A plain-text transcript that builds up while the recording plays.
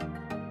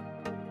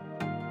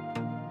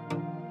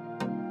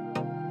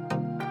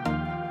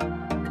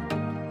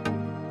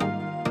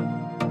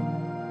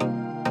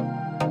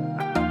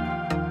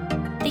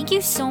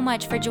Thank you so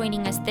much for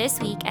joining us this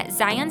week at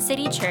Zion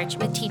City Church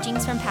with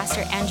teachings from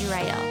Pastor Andrew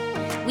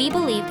Rael. We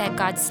believe that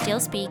God still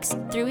speaks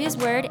through His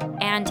Word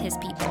and His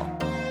people.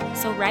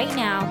 So right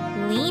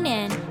now, lean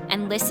in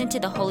and listen to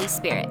the Holy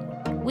Spirit.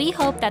 We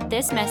hope that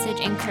this message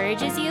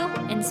encourages you,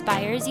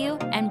 inspires you,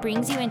 and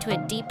brings you into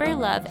a deeper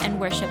love and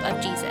worship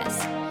of Jesus.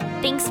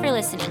 Thanks for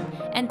listening,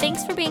 and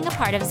thanks for being a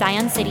part of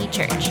Zion City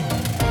Church.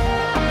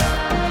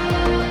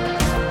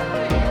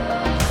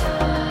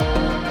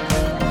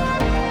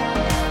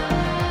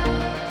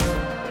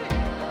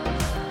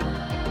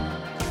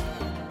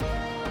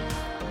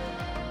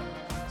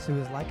 So it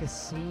was like a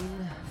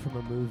scene from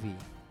a movie.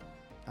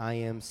 I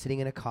am sitting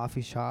in a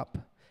coffee shop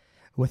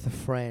with a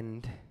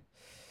friend,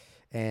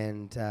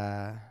 and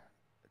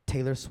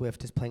Taylor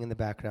Swift is playing in the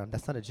background.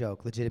 That's not a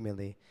joke,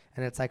 legitimately.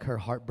 And it's like her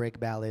heartbreak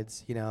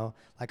ballads, you know,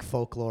 like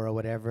folklore or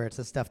whatever. It's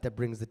the stuff that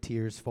brings the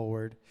tears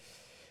forward.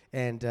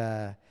 And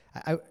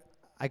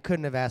I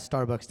couldn't have asked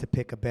Starbucks to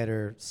pick a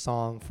better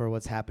song for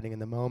what's happening in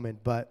the moment,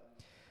 but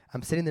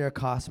I'm sitting there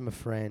accosting a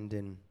friend,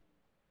 and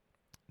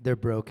they're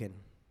broken.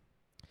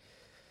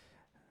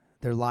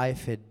 Their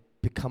life had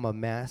become a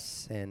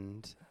mess,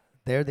 and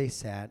there they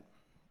sat,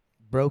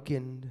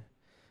 broken,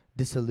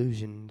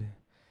 disillusioned,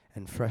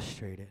 and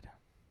frustrated.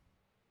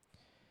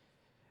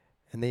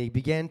 And they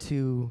began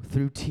to,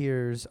 through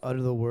tears,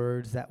 utter the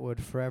words that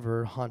would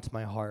forever haunt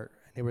my heart.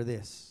 And they were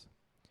this: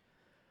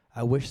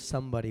 I wish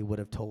somebody would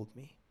have told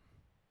me.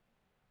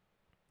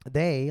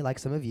 They, like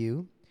some of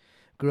you,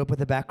 grew up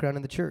with a background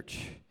in the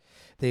church.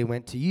 They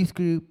went to youth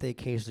group, they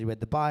occasionally read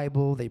the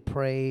Bible, they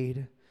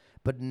prayed,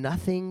 but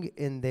nothing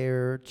in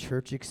their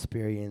church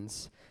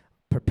experience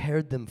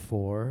prepared them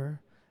for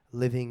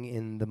living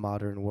in the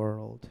modern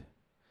world.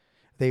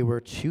 They were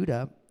chewed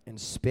up and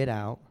spit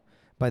out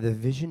by the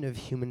vision of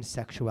human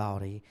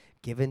sexuality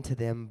given to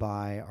them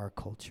by our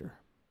culture.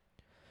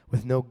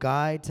 With no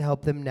guide to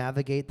help them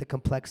navigate the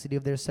complexity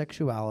of their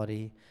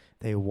sexuality,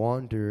 they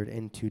wandered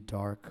into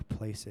dark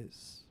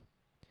places.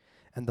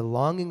 And the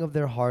longing of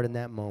their heart in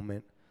that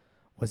moment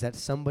was that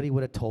somebody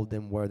would have told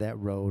them where that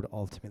road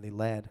ultimately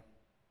led.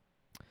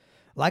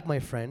 Like my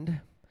friend,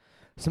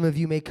 some of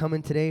you may come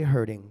in today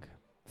hurting,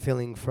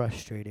 feeling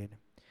frustrated.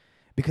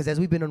 Because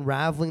as we've been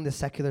unraveling the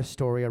secular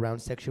story around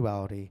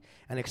sexuality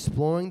and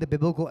exploring the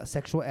biblical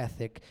sexual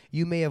ethic,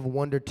 you may have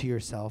wondered to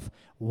yourself,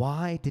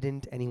 why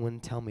didn't anyone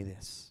tell me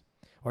this?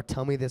 Or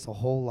tell me this a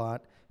whole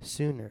lot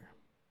sooner?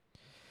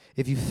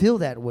 If you feel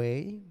that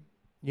way,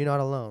 you're not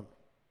alone.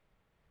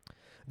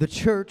 The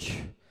church,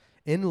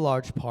 in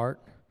large part,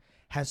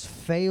 has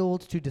failed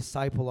to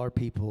disciple our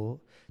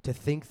people to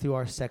think through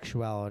our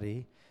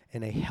sexuality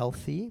in a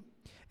healthy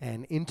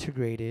and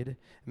integrated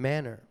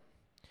manner.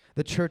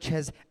 The church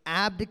has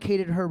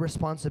abdicated her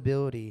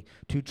responsibility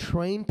to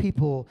train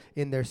people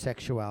in their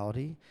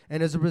sexuality,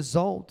 and as a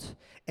result,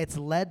 it's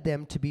led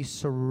them to be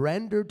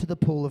surrendered to the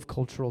pull of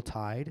cultural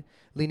tide,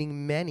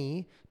 leading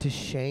many to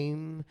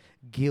shame,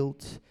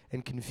 guilt,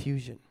 and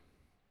confusion.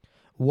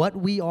 What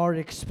we are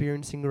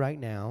experiencing right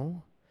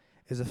now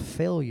is a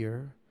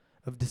failure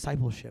of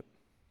discipleship.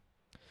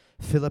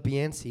 Philip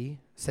Yancey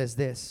says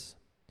this: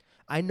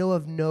 I know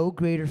of no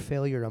greater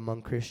failure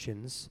among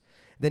Christians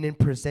than in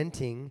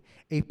presenting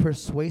a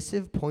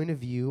persuasive point of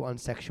view on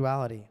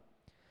sexuality.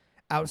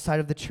 Outside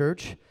of the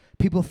church,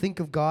 people think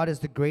of God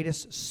as the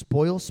greatest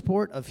spoil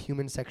sport of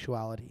human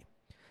sexuality,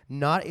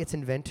 not its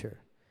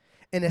inventor.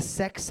 In a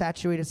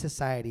sex-saturated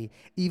society,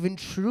 even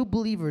true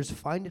believers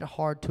find it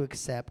hard to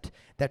accept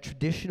that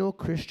traditional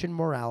Christian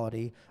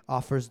morality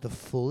offers the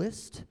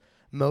fullest,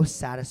 most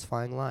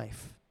satisfying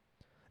life.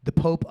 The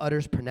Pope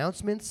utters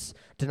pronouncements,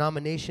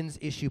 denominations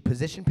issue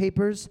position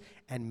papers,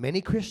 and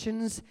many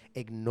Christians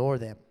ignore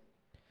them.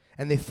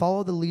 And they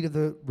follow the lead of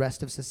the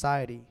rest of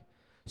society.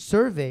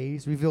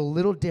 Surveys reveal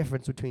little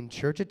difference between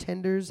church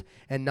attenders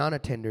and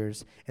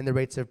non-attenders in the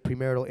rates of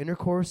premarital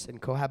intercourse and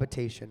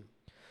cohabitation.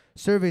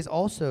 Surveys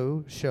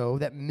also show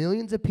that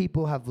millions of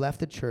people have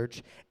left the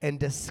church in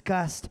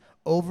disgust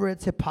over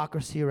its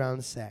hypocrisy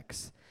around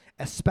sex,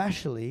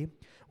 especially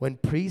when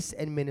priests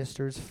and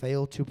ministers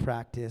fail to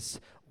practice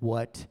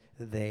what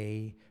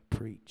they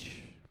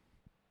preach.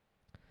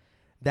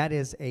 That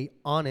is an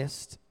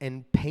honest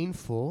and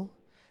painful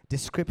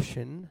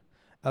description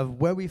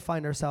of where we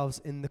find ourselves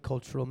in the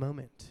cultural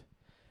moment,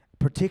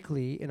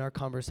 particularly in our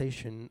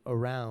conversation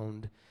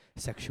around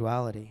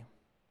sexuality.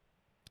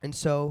 And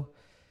so,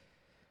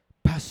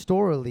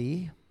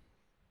 pastorally,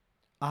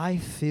 I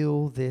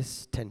feel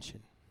this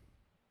tension.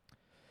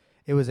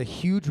 It was a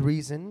huge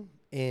reason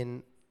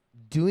in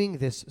doing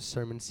this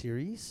sermon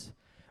series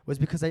was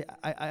because I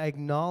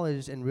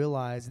acknowledged and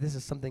realized this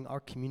is something our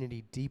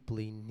community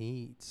deeply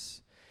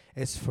needs.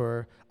 It's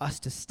for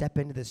us to step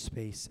into this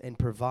space and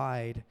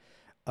provide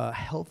a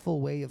helpful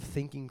way of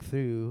thinking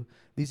through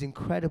these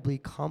incredibly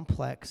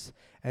complex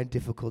and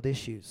difficult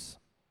issues.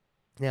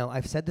 Now,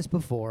 I've said this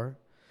before,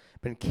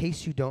 but in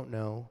case you don't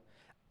know,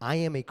 I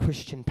am a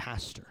Christian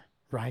pastor,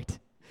 right?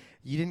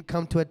 You didn't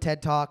come to a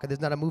TED Talk, or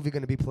there's not a movie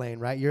going to be playing,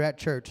 right? You're at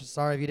church.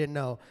 Sorry if you didn't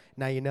know.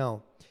 Now you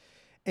know.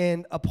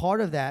 And a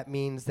part of that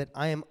means that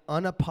I am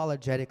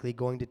unapologetically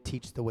going to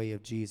teach the way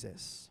of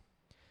Jesus.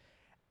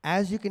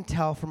 As you can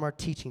tell from our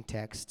teaching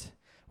text,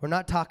 we're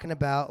not talking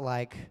about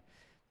like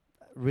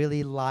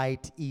really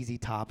light, easy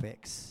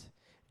topics.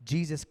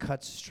 Jesus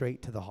cuts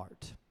straight to the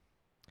heart.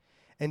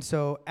 And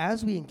so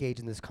as we engage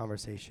in this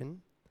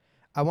conversation,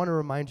 I want to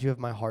remind you of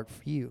my heart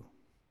for you.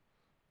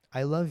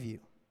 I love you.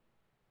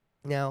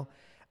 Now,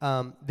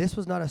 this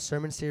was not a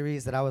sermon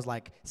series that I was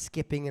like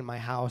skipping in my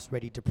house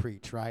ready to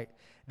preach, right?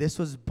 This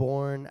was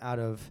born out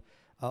of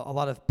a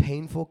lot of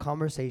painful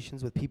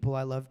conversations with people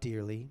I love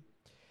dearly.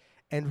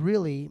 And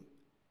really,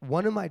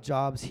 one of my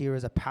jobs here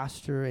as a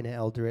pastor and an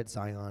elder at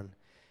Zion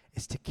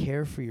is to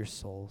care for your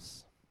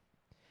souls.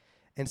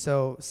 And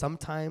so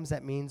sometimes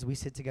that means we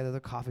sit together at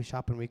the coffee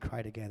shop and we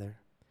cry together.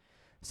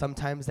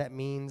 Sometimes that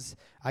means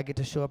I get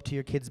to show up to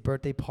your kid's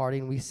birthday party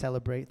and we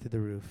celebrate through the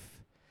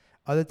roof.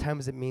 Other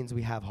times it means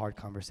we have hard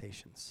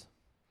conversations.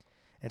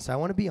 And so I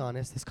want to be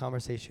honest, this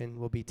conversation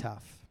will be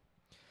tough.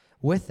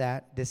 With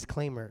that,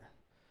 disclaimer.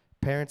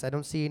 Parents, I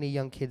don't see any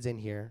young kids in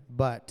here,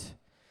 but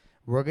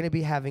we're going to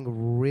be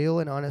having real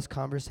and honest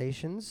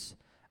conversations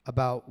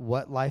about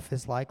what life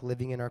is like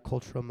living in our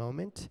cultural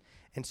moment.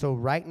 And so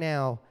right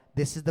now,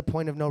 this is the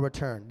point of no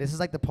return. This is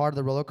like the part of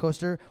the roller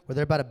coaster where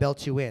they're about to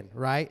belt you in,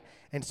 right?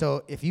 And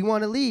so if you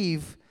want to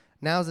leave,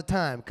 now's the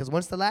time, because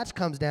once the latch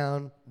comes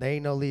down, there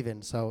ain't no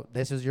leaving. So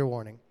this is your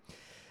warning.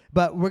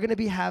 But we're going to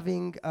be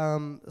having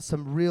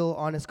some real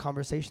honest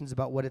conversations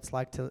about what it's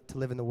like to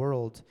live in the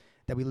world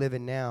that we live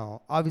in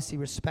now. Obviously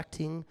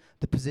respecting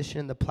the position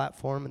and the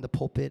platform and the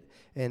pulpit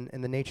and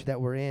the nature that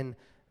we're in,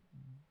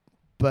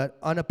 but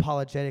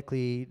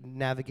unapologetically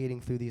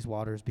navigating through these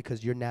waters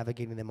because you're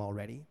navigating them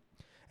already.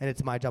 And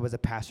it's my job as a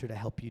pastor to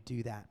help you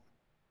do that.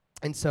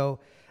 And so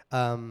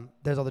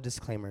there's all the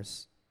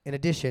disclaimers. In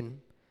addition,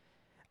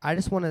 I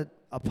just want to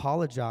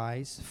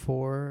apologize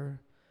for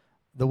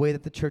the way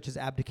that the church has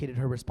abdicated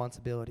her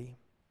responsibility.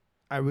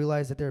 I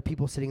realize that there are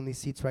people sitting in these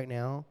seats right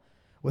now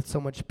with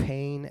so much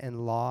pain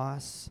and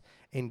loss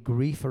and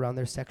grief around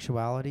their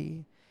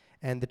sexuality.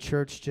 And the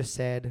church just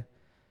said,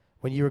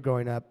 when you were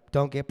growing up,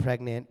 don't get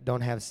pregnant,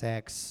 don't have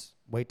sex,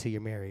 wait till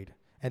you're married.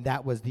 And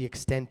that was the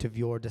extent of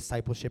your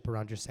discipleship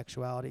around your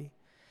sexuality.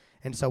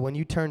 And so when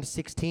you turned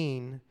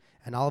 16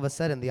 and all of a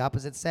sudden the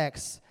opposite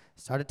sex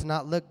started to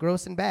not look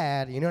gross and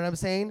bad, you know what I'm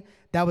saying?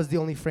 That was the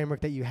only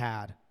framework that you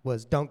had,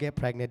 was don't get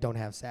pregnant, don't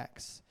have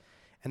sex.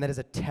 And that is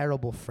a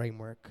terrible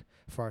framework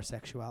for our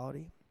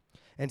sexuality.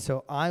 And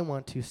so I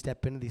want to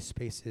step into these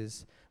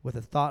spaces with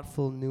a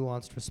thoughtful,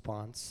 nuanced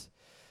response,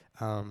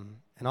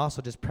 and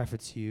also just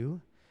preface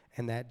you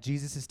and that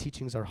Jesus'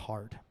 teachings are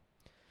hard.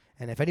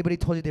 And if anybody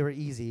told you they were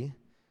easy,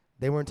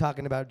 they weren't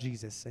talking about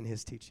Jesus and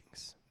his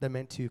teachings. They're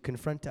meant to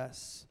confront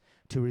us,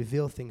 to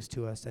reveal things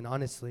to us, and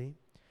honestly,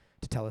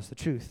 to tell us the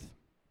truth.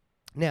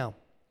 Now,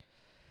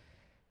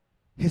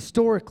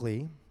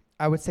 historically,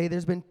 I would say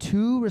there's been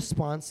two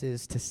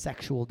responses to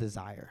sexual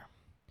desire.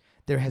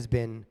 There has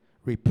been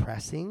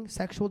repressing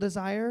sexual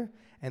desire,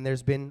 and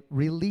there's been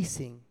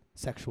releasing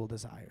sexual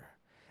desire.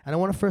 And I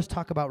want to first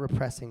talk about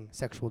repressing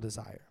sexual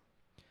desire.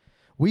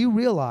 We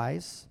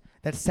realize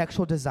that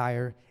sexual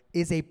desire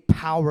is a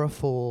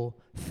powerful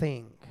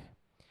thing,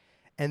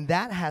 and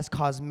that has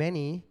caused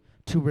many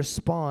to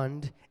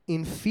respond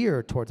in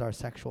fear towards our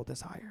sexual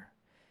desire.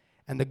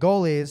 And the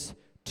goal is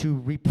to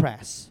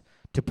repress,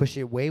 to push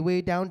it way,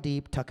 way down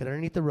deep, tuck it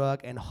underneath the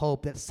rug, and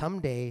hope that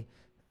someday,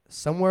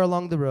 somewhere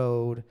along the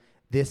road,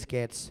 this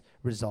gets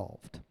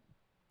resolved,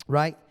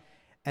 right?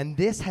 And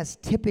this has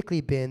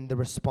typically been the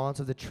response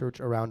of the church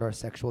around our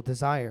sexual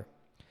desire.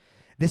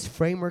 This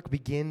framework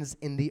begins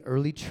in the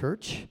early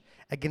church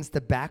against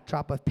the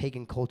backdrop of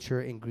pagan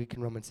culture in Greek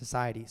and Roman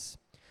societies.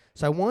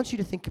 So I want you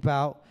to think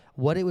about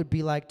what it would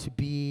be like to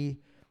be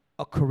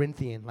a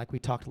Corinthian, like we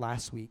talked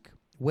last week,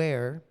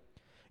 where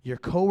your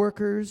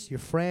coworkers, your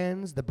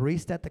friends, the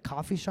barista at the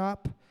coffee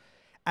shop,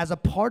 as a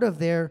part of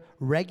their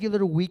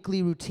regular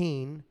weekly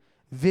routine,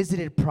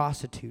 visited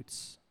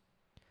prostitutes.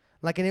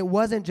 And it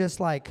wasn't just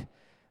like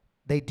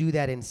they do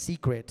that in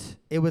secret.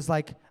 It was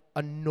like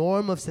a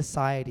norm of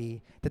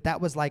society that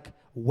was like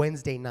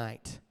Wednesday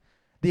night.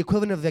 The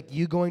equivalent of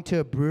you going to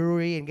a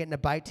brewery and getting a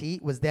bite to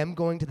eat was them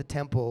going to the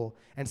temple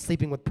and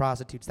sleeping with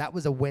prostitutes. That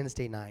was a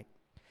Wednesday night.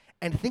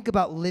 And think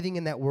about living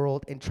in that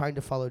world and trying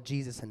to follow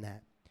Jesus in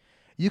that.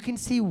 You can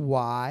see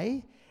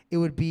why it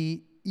would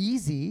be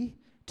easy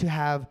to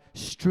have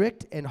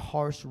strict and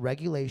harsh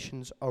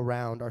regulations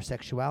around our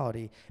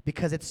sexuality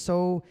because it's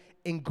so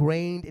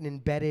ingrained and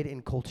embedded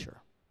in culture.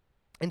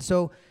 And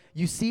so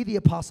you see the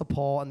Apostle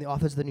Paul and the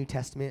authors of the New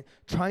Testament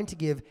trying to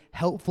give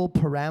helpful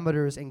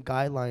parameters and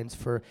guidelines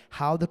for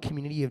how the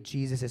community of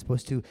Jesus is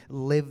supposed to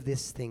live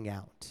this thing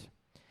out.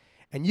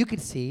 And you could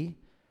see,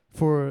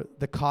 for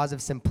the cause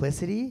of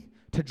simplicity,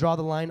 to draw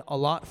the line a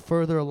lot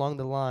further along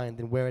the line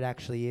than where it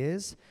actually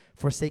is,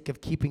 for sake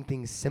of keeping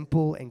things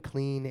simple and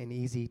clean and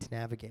easy to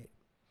navigate.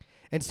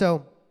 And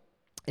so,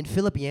 in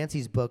Philip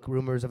Yancey's book,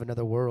 Rumors of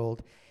Another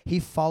World, he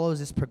follows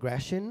this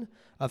progression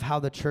of how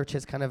the church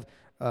has kind of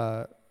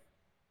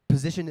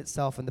positioned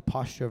itself in the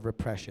posture of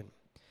repression.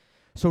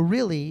 So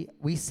really,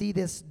 we see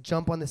this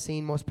jump on the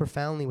scene most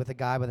profoundly with a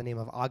guy by the name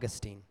of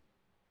Augustine.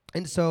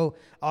 And so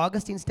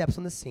Augustine steps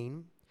on the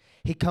scene.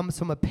 He comes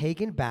from a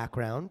pagan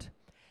background.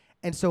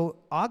 And so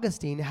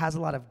Augustine has a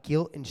lot of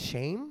guilt and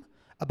shame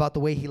about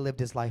the way he lived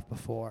his life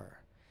before.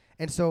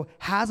 And so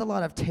has a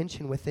lot of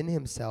tension within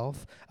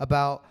himself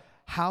about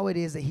how it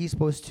is that he's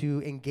supposed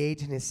to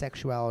engage in his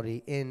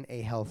sexuality in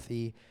a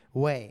healthy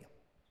way.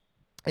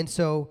 And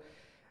so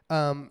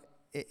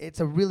it's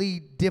a really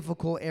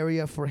difficult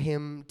area for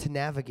him to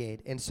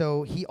navigate. And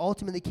so he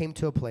ultimately came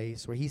to a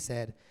place where he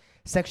said,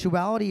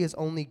 sexuality is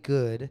only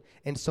good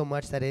in so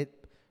much that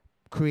it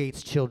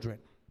creates children.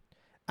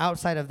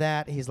 Outside of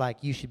that, he's like,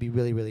 you should be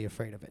really, really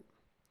afraid of it.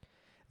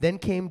 Then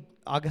came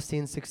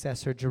Augustine's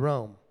successor,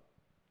 Jerome.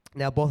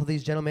 Now, both of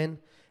these gentlemen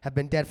have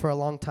been dead for a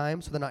long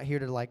time, so they're not here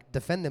to like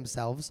defend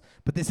themselves,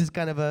 but this is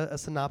kind of a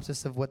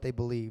synopsis of what they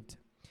believed.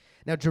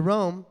 Now,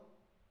 Jerome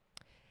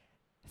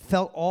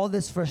felt all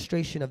this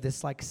frustration of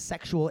this like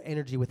sexual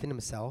energy within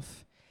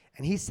himself,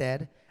 and he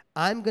said,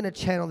 I'm going to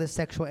channel this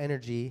sexual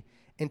energy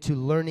into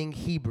learning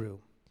Hebrew.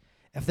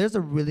 If there's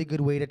a really good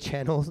way to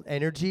channel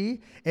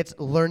energy, it's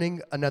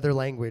learning another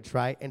language,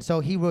 right? And so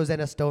he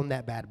Rosetta Stoned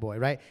that bad boy,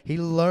 right? He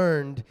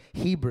learned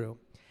Hebrew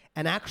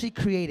and actually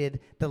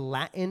created the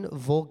Latin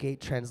Vulgate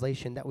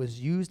translation that was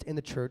used in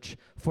the church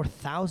for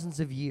thousands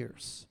of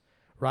years,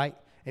 right?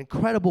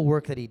 Incredible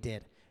work that he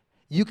did.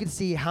 You could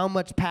see how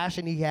much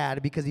passion he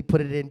had because he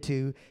put it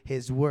into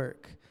his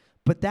work.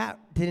 But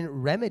that didn't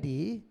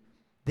remedy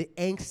the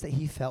angst that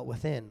he felt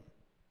within.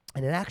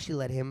 And it actually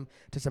led him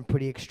to some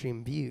pretty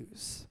extreme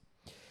views.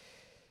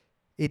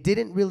 It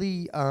didn't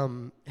really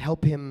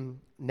help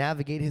him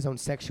navigate his own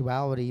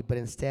sexuality, but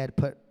instead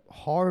put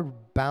hard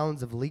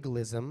bounds of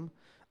legalism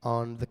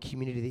on the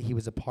community that he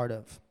was a part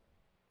of.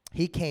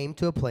 He came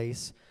to a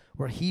place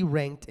where he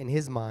ranked in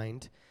his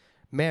mind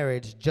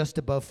marriage just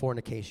above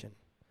fornication.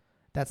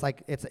 That's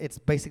like, it's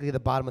basically the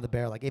bottom of the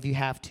barrel. Like if you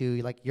have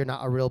to, you're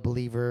not a real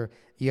believer,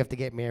 you have to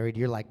get married,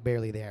 you're like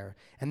barely there.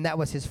 And that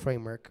was his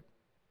framework.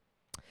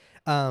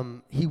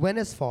 He went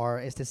as far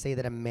as to say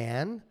that a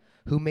man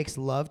who makes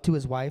love to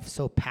his wife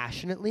so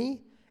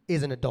passionately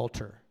is an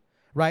adulterer,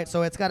 right?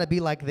 So it's got to be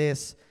like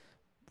this,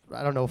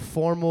 I don't know,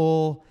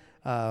 formal,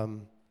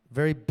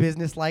 very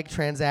business-like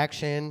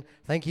transaction.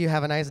 Thank you,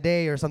 have a nice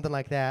day, or something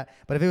like that.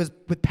 But if it was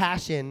with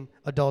passion,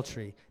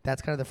 adultery.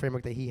 That's kind of the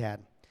framework that he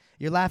had.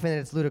 You're laughing and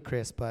it's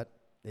ludicrous, but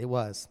it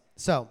was.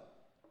 So,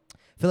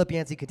 Philip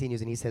Yancey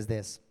continues and he says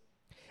this.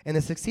 In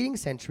the succeeding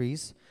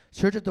centuries,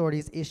 church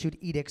authorities issued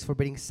edicts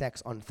forbidding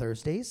sex on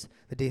Thursdays,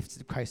 the day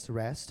of Christ's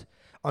arrest,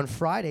 on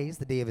Fridays,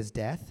 the day of his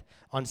death,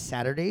 on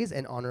Saturdays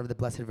in honor of the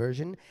Blessed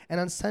Virgin, and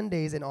on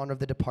Sundays in honor of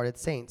the departed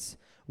saints.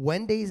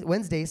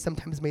 Wednesdays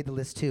sometimes made the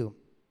list too,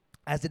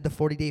 as did the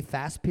 40-day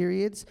fast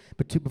periods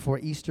before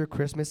Easter,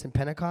 Christmas, and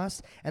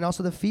Pentecost, and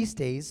also the feast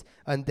days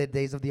and the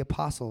days of the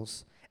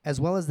apostles,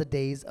 as well as the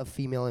days of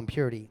female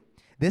impurity.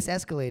 This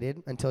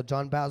escalated until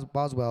John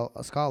Boswell,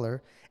 a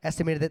scholar,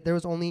 estimated that there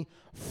was only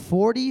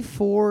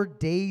 44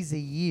 days a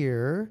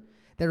year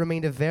that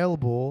remained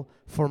available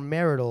for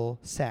marital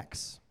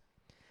sex.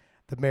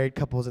 The married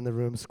couples in the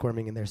room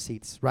squirming in their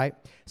seats, right?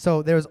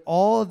 So there's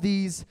all of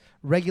these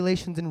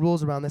regulations and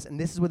rules around this, and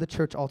this is where the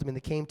church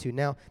ultimately came to.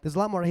 Now, there's a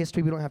lot more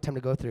history we don't have time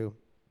to go through,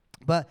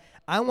 but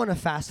I want to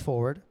fast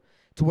forward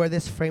to where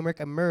this framework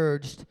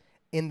emerged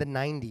in the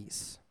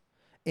 90s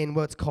in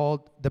what's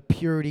called the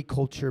purity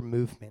culture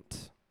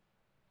movement.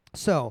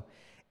 So,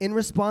 in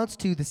response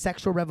to the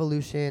sexual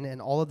revolution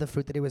and all of the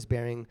fruit that it was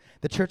bearing,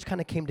 the church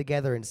kind of came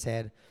together and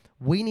said,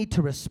 we need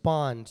to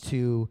respond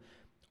to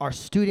our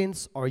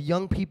students, our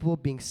young people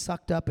being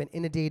sucked up and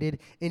inundated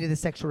into the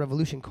sexual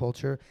revolution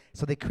culture,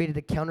 so they created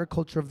a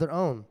counterculture of their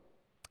own,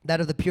 that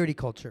of the purity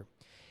culture.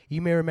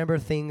 You may remember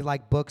things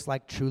like books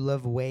like True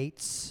Love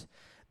Waits,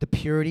 the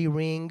Purity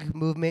Ring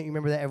movement. You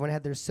remember that everyone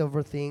had their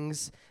silver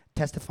things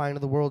testifying to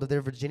the world of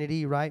their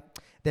virginity, right?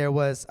 There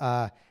was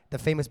the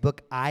famous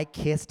book, I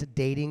Kissed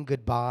Dating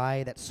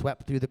Goodbye, that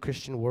swept through the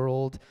Christian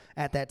world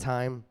at that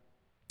time.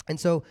 And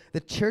so the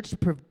church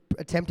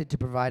attempted to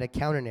provide a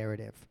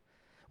counter-narrative,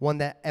 one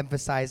that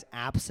emphasized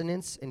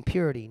abstinence and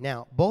purity.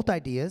 Now, both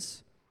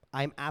ideas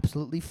I'm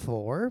absolutely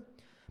for,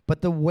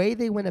 but the way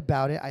they went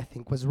about it, I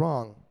think, was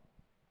wrong.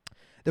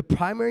 The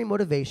primary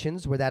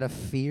motivations were that of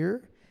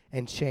fear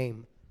and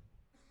shame.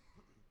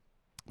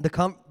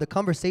 The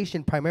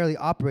conversation primarily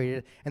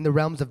operated in the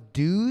realms of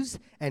do's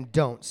and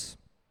don'ts.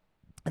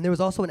 And there was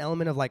also an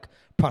element of like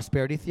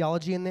prosperity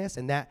theology in this,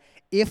 and that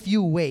if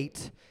you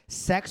wait,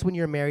 sex when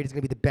you're married is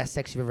going to be the best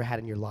sex you've ever had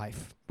in your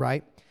life,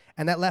 right?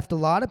 And that left a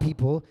lot of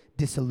people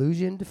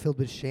disillusioned, filled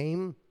with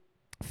shame,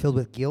 filled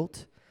with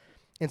guilt.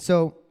 And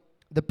so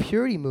the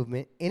purity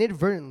movement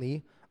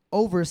inadvertently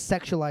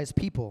over-sexualized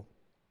people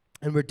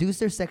and reduced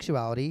their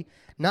sexuality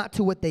not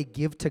to what they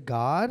give to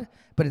God,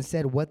 but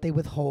instead what they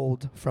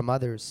withhold from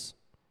others.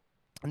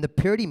 And the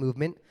purity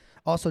movement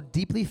also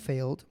deeply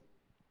failed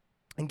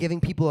in giving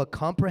people a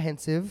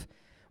comprehensive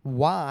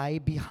why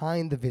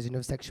behind the vision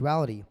of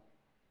sexuality.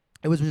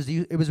 It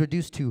was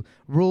reduced to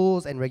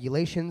rules and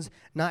regulations,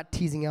 not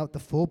teasing out the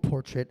full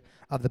portrait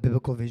of the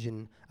biblical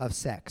vision of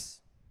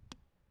sex.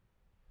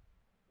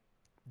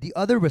 The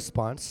other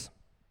response,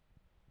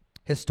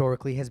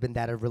 historically, has been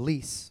that of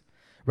release,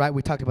 right?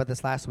 We talked about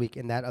this last week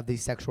in that of the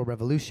sexual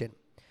revolution.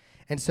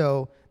 And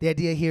so the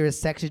idea here is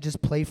sex is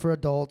just play for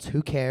adults.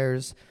 Who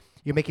cares?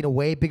 You're making a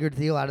way bigger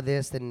deal out of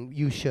this than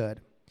you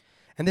should.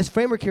 And this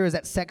framework here is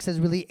that sex is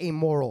really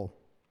amoral.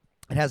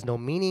 It has no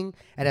meaning.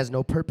 It has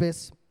no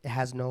purpose. It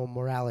has no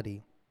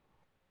morality.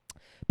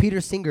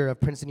 Peter Singer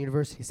of Princeton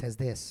University says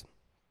this: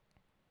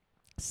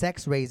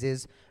 sex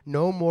raises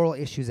no moral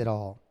issues at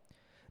all.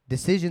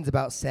 Decisions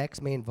about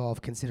sex may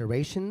involve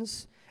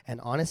considerations and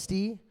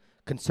honesty,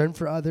 concern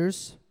for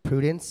others,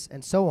 prudence,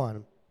 and so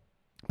on.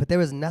 But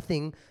there's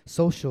nothing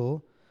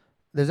social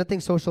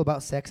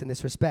about sex in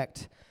this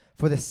respect,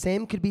 for the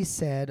same could be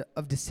said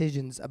of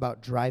decisions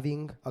about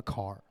driving a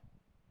car.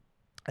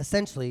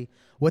 Essentially,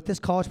 what this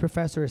college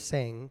professor is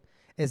saying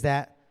is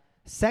that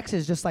sex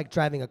is just like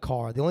driving a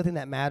car. The only thing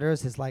that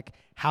matters is like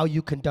how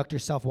you conduct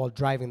yourself while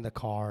driving the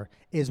car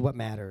is what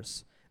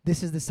matters.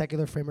 This is the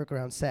secular framework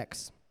around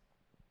sex.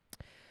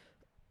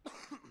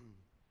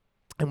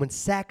 And when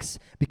sex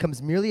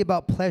becomes merely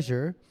about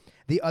pleasure,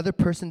 the other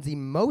person's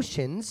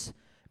emotions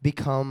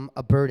become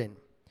a burden.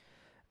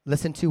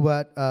 Listen to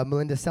what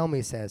Melinda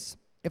Selmy says.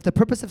 If the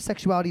purpose of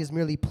sexuality is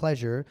merely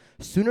pleasure,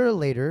 sooner or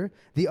later,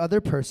 the other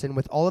person,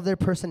 with all of their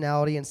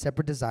personality and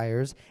separate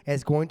desires,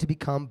 is going to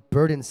become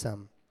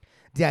burdensome.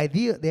 The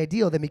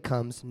ideal then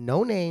becomes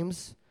no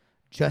names,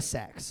 just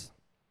sex.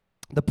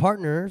 The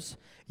partners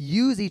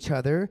use each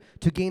other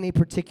to gain a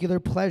particular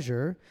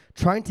pleasure,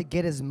 trying to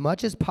get as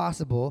much as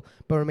possible,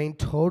 but remain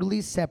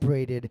totally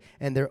separated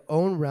in their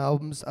own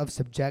realms of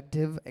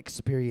subjective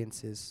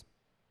experiences.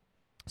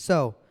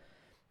 So,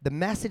 the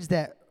message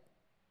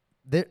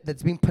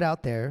that's being put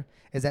out there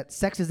is that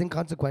sex is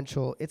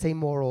inconsequential, it's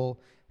amoral,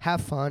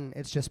 have fun,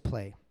 it's just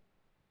play.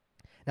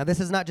 Now, this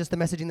is not just the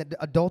messaging that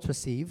adults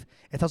receive,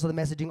 it's also the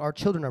messaging our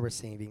children are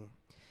receiving.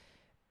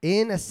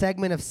 In a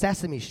segment of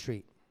Sesame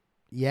Street,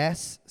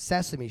 yes,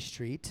 Sesame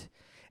Street,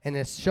 and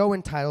a show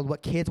entitled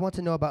What Kids Want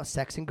to Know About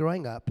Sex and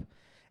Growing Up,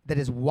 that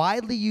is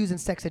widely used in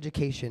sex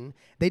education,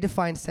 they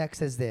define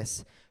sex as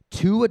this: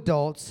 two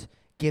adults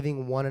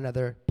giving one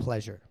another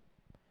pleasure.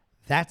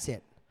 That's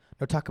it.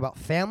 No talk about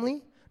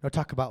family, no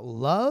talk about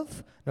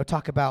love, no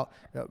talk about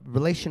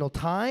relational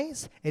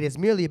ties. It is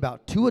merely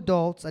about two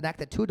adults, an act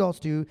that two adults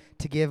do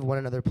to give one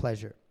another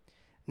pleasure.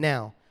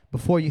 Now,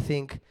 before you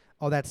think,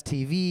 oh, that's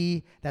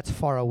TV, that's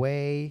far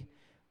away,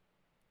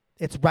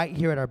 it's right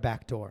here at our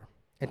back door.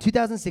 In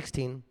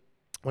 2016,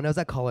 when I was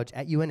at college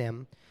at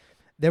UNM,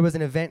 there was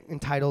an event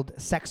entitled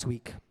Sex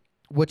Week,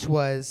 which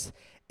was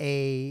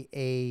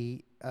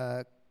a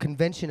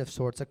convention of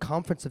sorts, a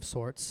conference of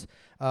sorts,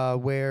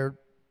 where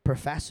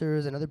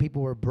professors and other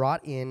people were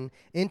brought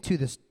into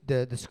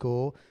the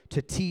school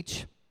to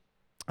teach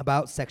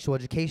about sexual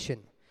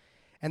education.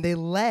 And they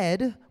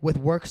led with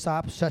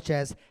workshops such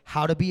as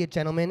how to be a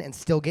gentleman and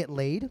still get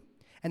laid,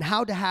 and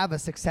how to have a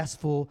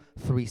successful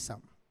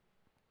threesome.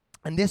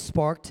 And this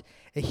sparked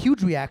a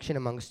huge reaction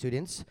among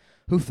students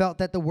who felt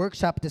that the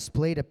workshop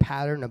displayed a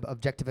pattern of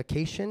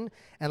objectification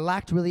and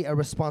lacked really a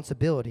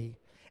responsibility.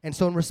 And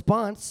so in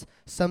response,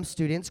 some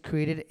students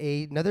created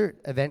another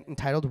event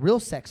entitled Real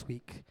Sex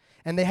Week.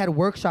 And they had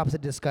workshops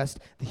that discussed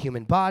the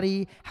human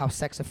body, how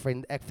sex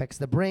affects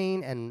the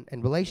brain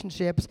and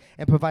relationships,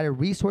 and provided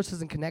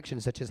resources and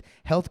connections such as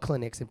health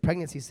clinics and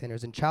pregnancy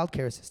centers and child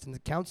care assistance,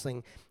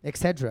 counseling,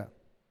 etc.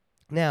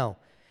 Now,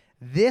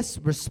 this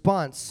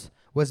response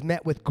was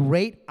met with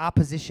great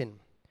opposition.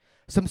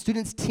 Some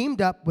students teamed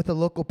up with the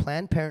local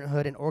Planned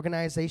Parenthood and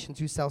organizations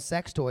who sell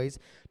sex toys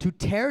to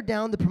tear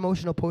down the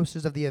promotional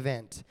posters of the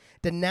event,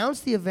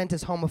 denounce the event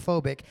as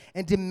homophobic,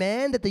 and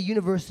demand that the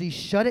university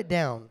shut it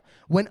down.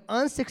 When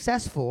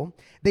unsuccessful,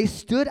 they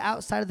stood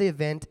outside of the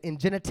event in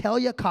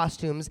genitalia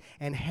costumes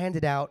and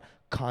handed out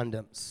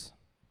condoms.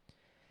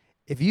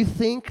 If you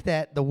think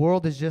that the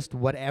world is just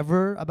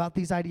whatever about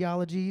these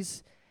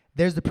ideologies,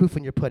 there's the proof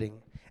in your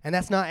pudding. And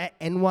that's not at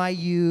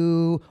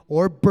NYU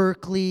or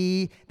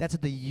Berkeley. That's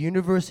at the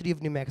University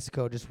of New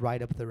Mexico, just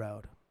right up the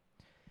road.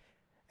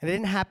 And it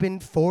didn't happen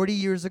 40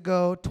 years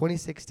ago.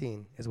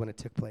 2016 is when it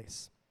took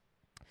place.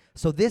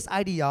 So this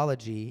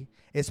ideology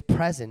is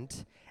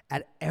present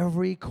at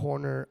every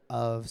corner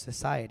of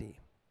society.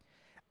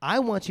 I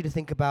want you to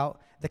think about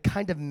the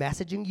kind of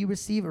messaging you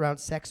receive around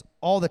sex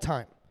all the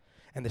time.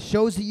 And the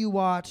shows that you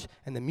watch,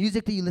 and the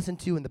music that you listen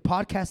to, and the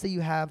podcasts that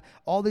you have,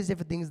 all these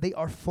different things, they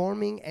are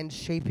forming and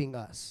shaping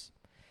us.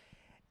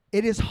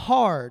 It is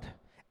hard,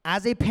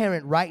 as a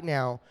parent right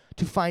now,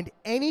 to find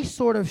any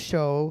sort of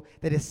show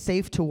that is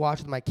safe to watch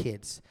with my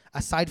kids,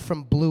 aside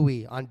from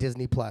Bluey on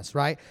Disney+,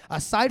 right?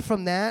 Aside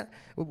from that,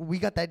 we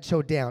got that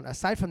show down.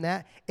 Aside from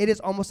that, it is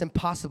almost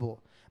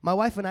impossible. My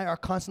wife and I are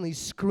constantly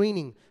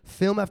screening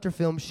film after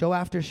film, show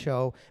after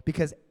show,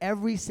 because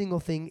every single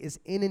thing is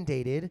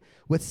inundated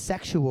with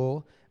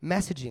sexual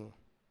messaging.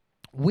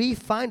 We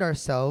find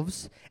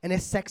ourselves in a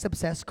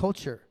sex-obsessed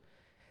culture.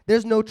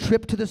 There's no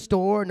trip to the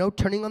store, no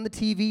turning on the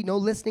TV, no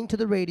listening to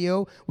the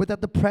radio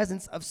without the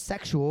presence of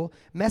sexual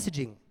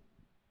messaging.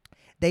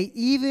 They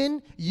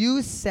even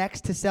use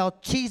sex to sell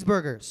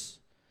cheeseburgers.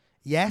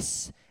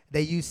 Yes,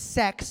 they use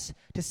sex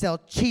to sell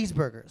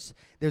cheeseburgers.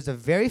 There's a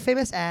very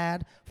famous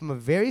ad from a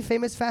very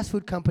famous fast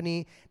food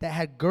company that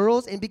had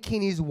girls in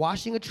bikinis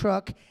washing a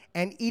truck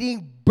and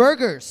eating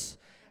burgers.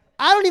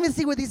 I don't even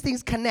see where these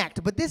things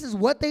connect, but this is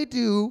what they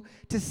do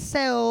to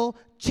sell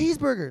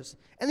cheeseburgers.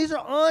 And these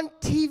are on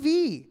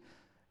TV.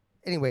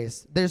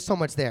 Anyways, there's so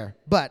much there.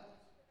 But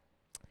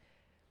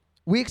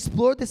we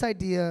explored this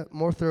idea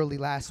more thoroughly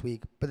last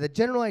week, but the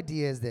general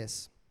idea is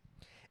this.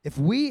 If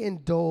we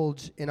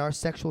indulge in our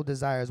sexual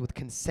desires with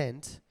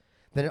consent,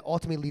 then it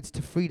ultimately leads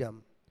to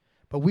freedom.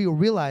 But we are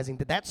realizing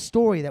that that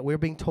story that we're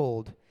being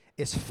told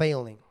is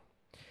failing.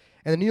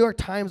 In the New York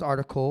Times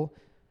article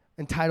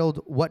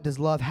entitled, "What Does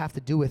Love Have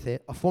to Do with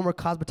It?" a former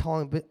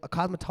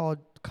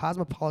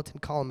cosmopolitan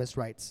columnist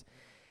writes,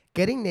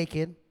 "Getting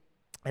naked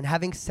and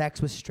having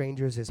sex with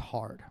strangers is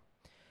hard.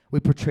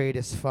 We portray it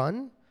as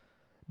fun,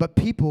 but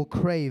people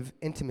crave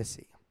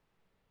intimacy,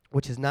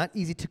 which is not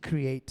easy to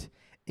create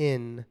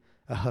in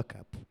a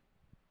hookup."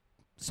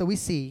 So we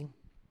see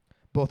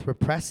both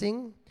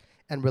repressing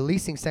and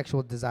releasing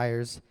sexual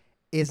desires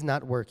is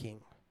not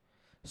working.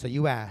 So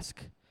you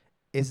ask,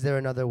 is there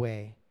another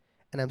way?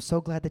 And I'm so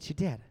glad that you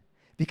did,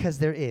 because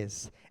there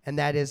is, and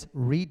that is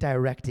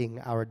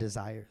redirecting our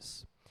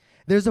desires.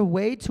 There's a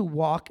way to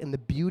walk in the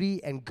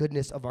beauty and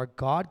goodness of our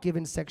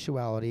God-given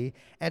sexuality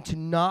and to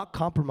not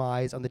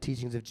compromise on the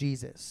teachings of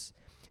Jesus.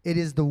 It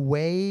is the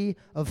way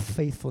of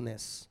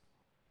faithfulness.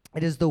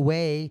 It is the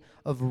way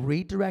of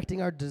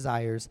redirecting our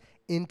desires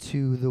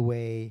into the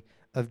way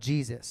of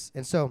Jesus.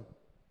 And so,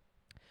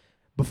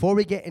 before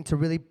we get into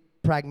really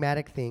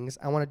pragmatic things,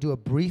 I want to do a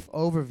brief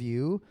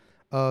overview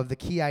of the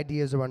key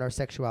ideas around our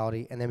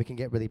sexuality, and then we can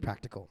get really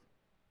practical.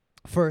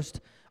 First,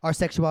 our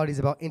sexuality is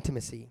about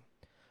intimacy.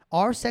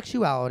 Our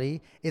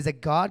sexuality is a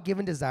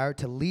God-given desire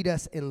to lead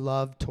us in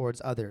love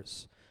towards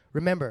others.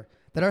 Remember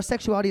that our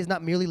sexuality is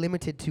not merely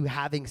limited to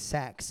having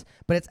sex,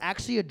 but it's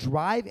actually a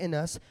drive in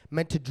us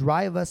meant to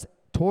drive us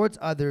towards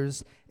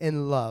others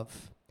in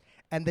love.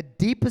 And the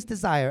deepest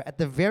desire at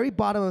the very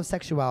bottom of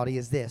sexuality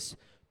is this: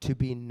 to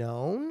be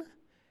known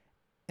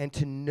and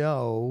to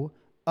know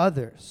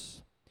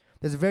others.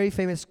 There's a very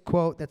famous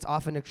quote that's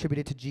often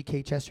attributed to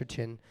G.K.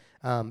 Chesterton.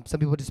 Some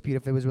people dispute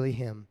if it was really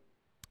him.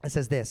 It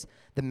says this: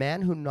 "The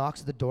man who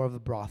knocks at the door of a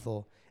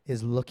brothel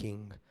is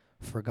looking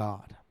for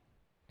God."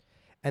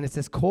 And it's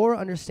this core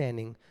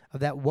understanding of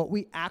that what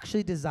we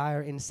actually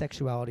desire in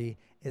sexuality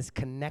is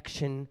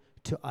connection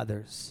to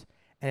others.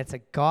 And it's a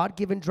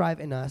God-given drive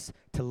in us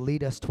to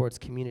lead us towards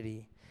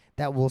community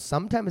that will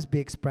sometimes be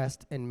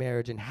expressed in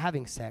marriage and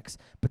having sex,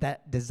 but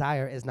that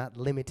desire is not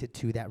limited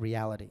to that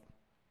reality.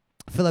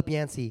 Philip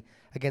Yancey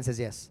again says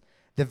this: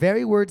 "The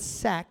very word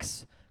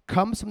sex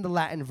comes from the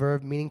Latin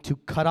verb meaning to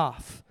cut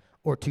off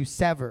or to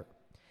sever,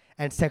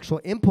 and sexual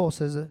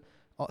impulses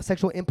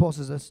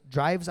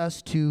drives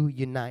us to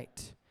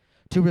unite,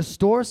 to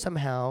restore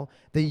somehow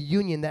the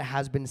union that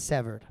has been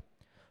severed.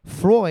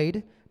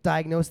 Freud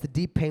diagnosed the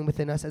deep pain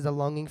within us as a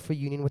longing for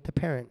union with the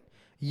parent.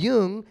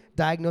 Jung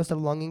diagnosed a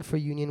longing for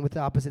union with the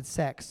opposite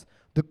sex.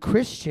 The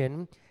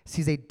Christian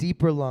sees a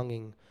deeper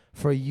longing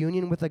for a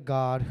union with a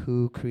God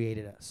who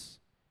created us."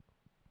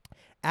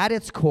 At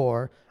its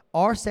core,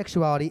 our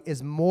sexuality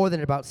is more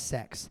than about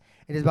sex.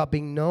 It is about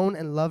being known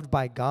and loved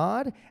by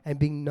God and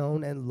being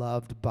known and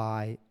loved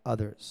by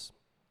others.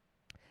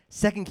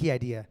 Second key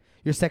idea,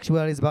 your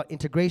sexuality is about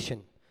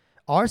integration.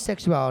 Our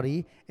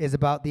sexuality is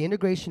about the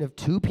integration of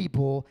two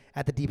people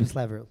at the deepest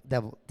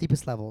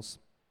levels.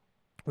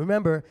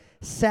 Remember,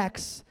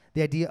 sex,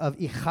 the idea of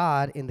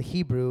ichad in the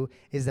Hebrew,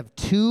 is of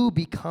two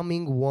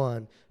becoming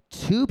one,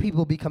 two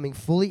people becoming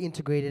fully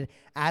integrated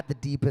at the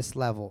deepest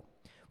level.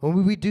 When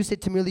we reduce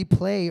it to merely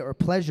play or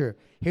pleasure,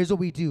 here's what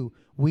we do.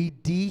 We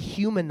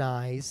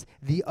dehumanize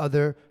the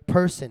other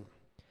person.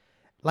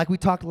 Like we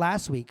talked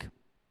last week,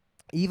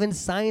 even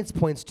science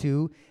points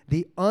to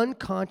the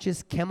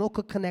unconscious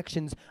chemical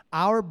connections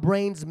our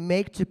brains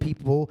make to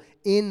people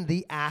in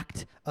the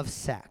act of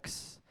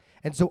sex.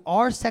 And so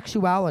our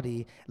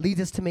sexuality leads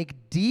us to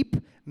make deep,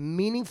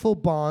 meaningful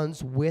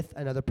bonds with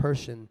another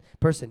person.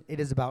 It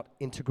is about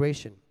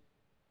integration.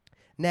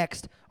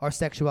 Next, our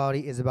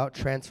sexuality is about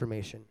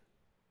transformation.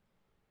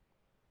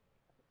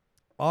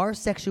 Our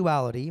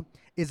sexuality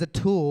is a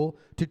tool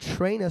to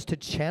train us to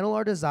channel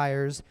our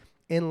desires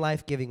in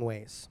life-giving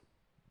ways.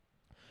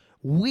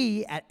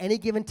 We, at any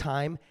given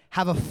time,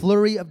 have a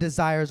flurry of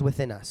desires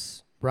within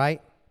us,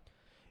 right?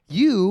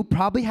 You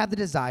probably have the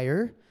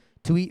desire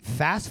to eat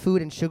fast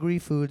food and sugary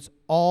foods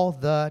all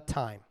the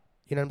time.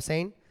 You know what I'm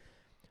saying?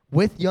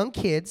 With young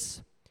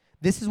kids,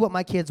 this is what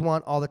my kids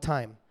want all the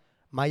time.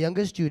 My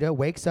youngest, Judah,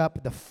 wakes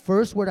up, the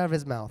first word out of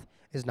his mouth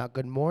is not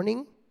good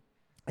morning,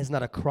 it's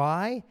not a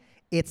cry,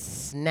 it's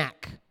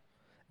snack.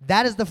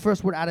 That is the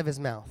first word out of his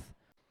mouth.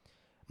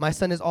 My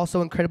son is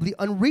also incredibly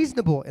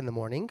unreasonable in the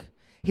morning.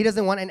 He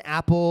doesn't want an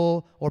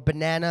apple or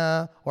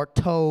banana or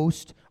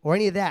toast or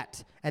any of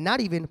that, and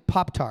not even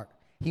Pop-Tart.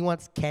 He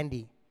wants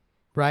candy,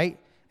 right?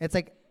 It's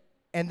like,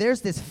 and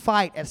there's this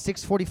fight at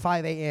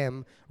 6:45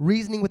 a.m.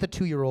 reasoning with a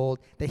 2-year-old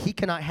that he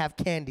cannot have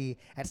candy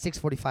at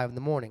 6:45 in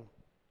the morning.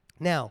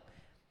 Now,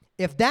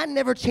 if that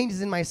never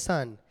changes in my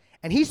son,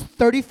 and he's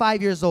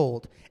 35 years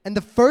old, and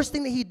the first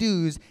thing that he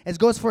does is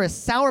goes for his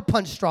Sour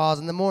Punch straws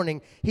in the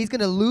morning, he's going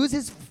to lose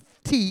his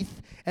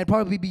teeth and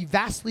probably be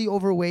vastly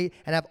overweight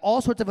and have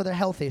all sorts of other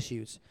health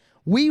issues.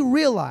 We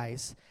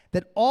realize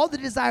that all the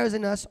desires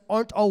in us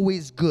aren't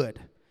always good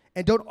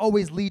and don't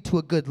always lead to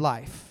a good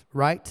life,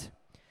 right?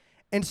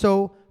 And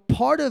so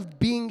part of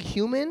being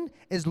human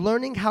is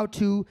learning how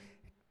to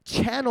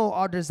channel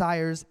our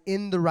desires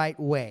in the right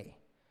way.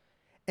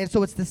 And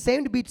so it's the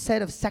same to be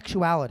said of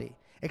sexuality,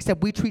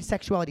 except we treat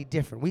sexuality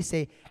different. We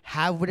say,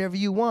 have whatever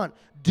you want,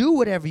 do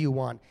whatever you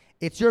want.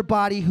 It's your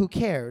body, who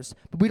cares?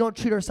 But we don't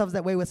treat ourselves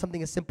that way with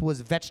something as simple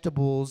as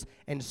vegetables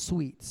and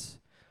sweets.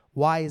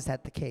 Why is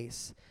that the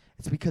case?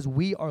 It's because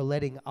we are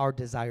letting our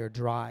desire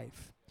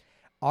drive.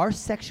 Our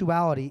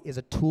sexuality is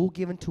a tool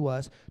given to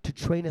us to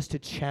train us to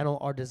channel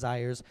our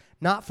desires,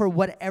 not for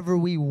whatever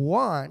we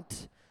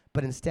want,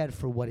 but instead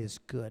for what is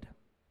good.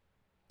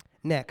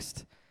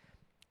 Next,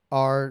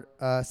 our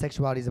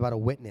sexuality is about a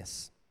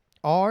witness.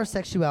 Our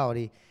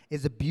sexuality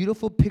is a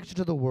beautiful picture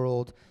to the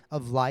world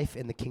of life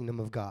in the kingdom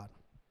of God.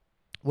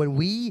 When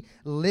we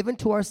live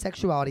into our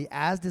sexuality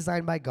as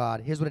designed by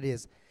God, here's what it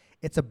is.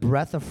 It's a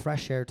breath of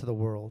fresh air to the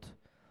world.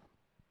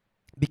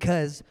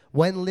 Because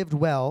when lived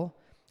well,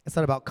 it's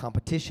not about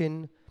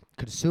competition,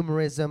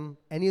 consumerism,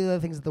 any of the other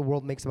things that the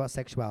world makes about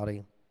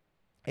sexuality.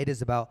 It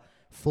is about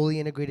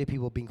fully integrated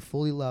people being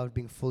fully loved,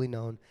 being fully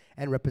known,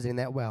 and representing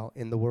that well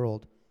in the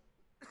world.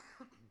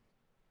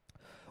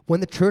 When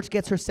the church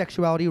gets her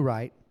sexuality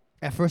right,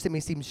 at first it may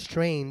seem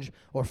strange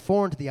or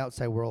foreign to the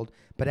outside world,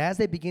 but as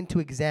they begin to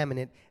examine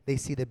it, they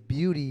see the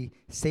beauty,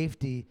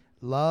 safety,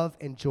 love,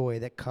 and joy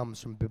that comes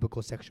from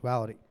biblical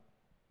sexuality.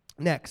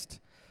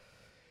 Next,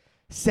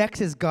 sex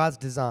is God's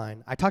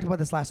design. I talked about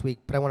this last week,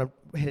 but I want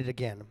to hit it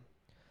again.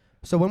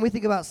 So when we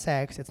think about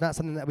sex, it's not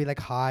something that we like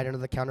hide under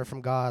the counter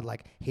from God,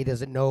 like he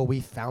doesn't know we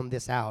found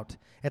this out.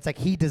 It's like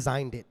he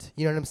designed it.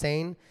 You know what I'm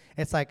saying?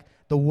 It's like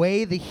the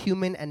way the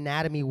human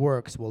anatomy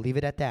works, we'll leave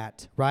it at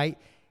that, right?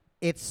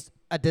 It's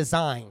a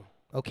design,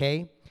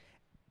 okay?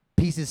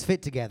 Pieces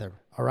fit together,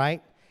 all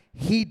right?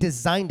 He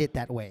designed it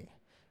that way.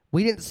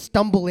 We didn't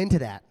stumble into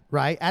that,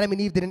 right? Adam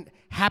and Eve didn't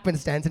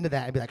happenstance into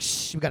that and be like,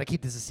 shh, we got to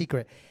keep this a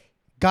secret.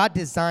 God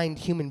designed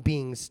human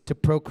beings to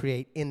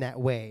procreate in that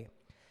way.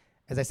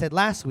 As I said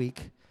last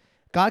week,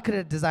 God could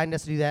have designed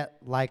us to do that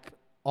like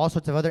all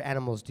sorts of other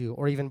animals do,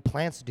 or even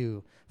plants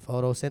do,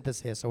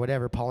 photosynthesis or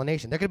whatever,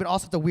 pollination. There could have been all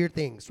sorts of weird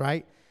things,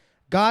 right?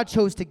 God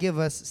chose to give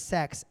us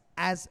sex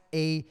as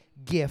a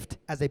gift,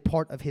 as a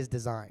part of his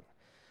design.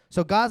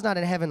 So God's not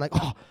in heaven like,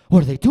 oh,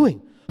 what are they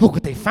doing? Look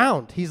what they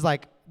found. He's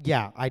like,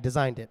 yeah, I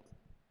designed it.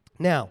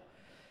 Now,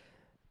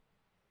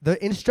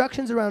 the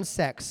instructions around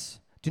sex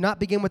do not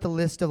begin with a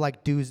list of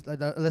like do's,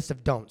 a list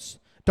of don'ts.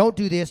 Don't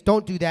do this,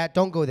 don't do that,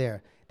 don't go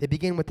there. They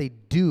begin with a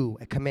do,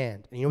 a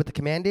command. And you know what the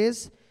command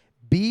is?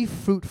 Be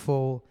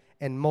fruitful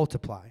and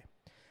multiply.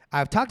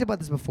 I've talked about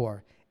this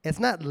before. It's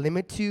not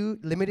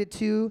limited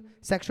to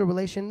sexual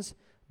relations,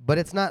 but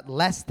it's not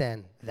less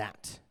than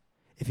that,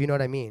 if you know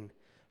what I mean.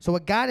 So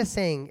what God is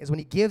saying is when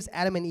he gives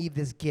Adam and Eve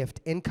this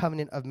gift in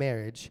covenant of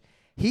marriage,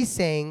 he's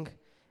saying,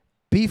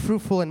 be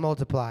fruitful and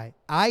multiply,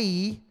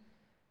 i.e.,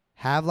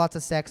 have lots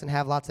of sex and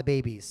have lots of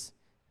babies.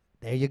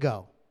 There you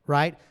go,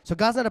 right? So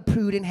God's not a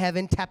prude in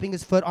heaven, tapping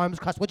his foot, arms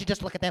crossed. Would you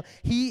just look at them?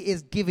 He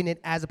is giving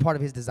it as a part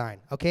of his design,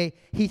 okay?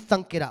 He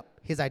thunk it up,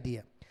 his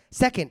idea.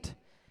 Second,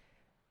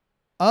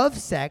 of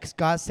sex,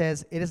 God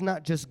says it is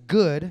not just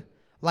good,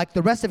 like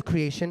the rest of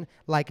creation,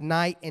 like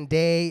night and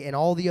day and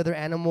all the other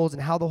animals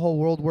and how the whole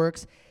world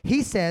works.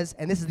 He says,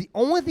 and this is the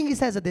only thing he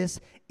says of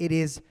this, it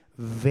is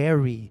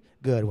very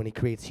good when he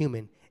creates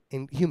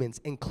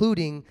humans,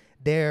 including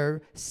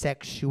their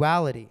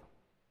sexuality.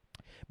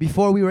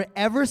 Before we were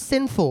ever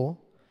sinful,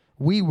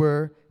 we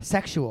were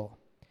sexual.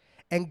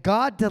 And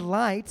God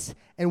delights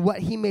in what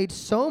he made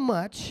so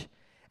much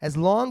as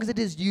long as it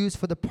is used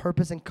for the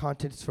purpose and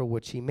context for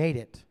which he made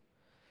it.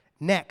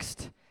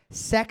 Next,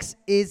 sex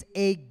is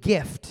a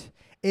gift.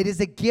 It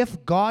is a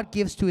gift God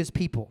gives to his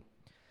people,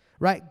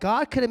 right?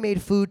 God could have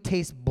made food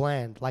taste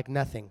bland, like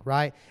nothing,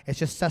 right? It's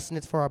just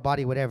sustenance for our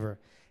body, whatever.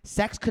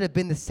 Sex could have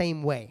been the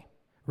same way,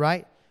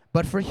 right?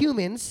 But for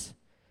humans,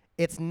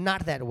 it's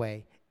not that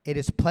way. It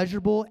is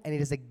pleasurable, and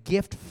it is a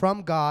gift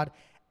from God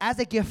as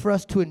a gift for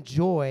us to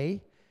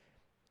enjoy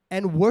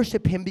and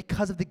worship him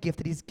because of the gift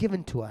that he's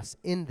given to us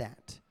in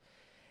that.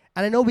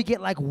 And I know we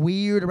get like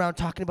weird around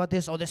talking about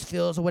this, oh, this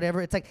feels or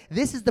whatever. It's like,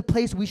 this is the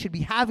place we should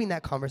be having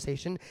that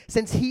conversation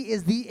since he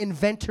is the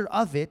inventor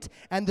of it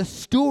and the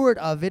steward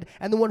of it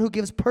and the one who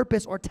gives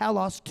purpose or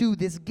telos to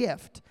this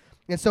gift.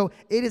 And so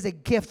it is a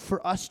gift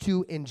for us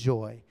to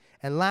enjoy.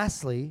 And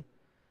lastly,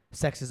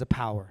 sex is a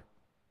power.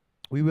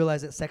 We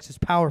realize that sex is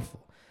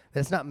powerful,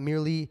 that it's not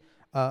merely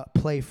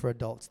play for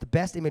adults. The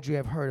best imagery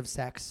I've heard of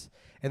sex,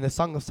 and the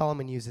Song of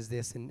Solomon uses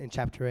this in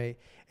chapter 8,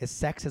 is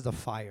sex as a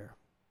fire,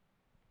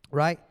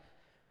 right?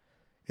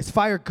 Is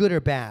fire good or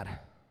bad?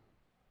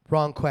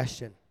 Wrong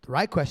question. The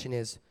right question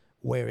is,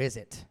 where is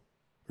it,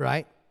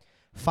 right?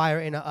 Fire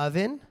in an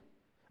oven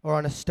or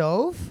on a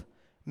stove,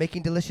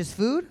 making delicious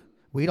food,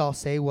 we'd all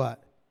say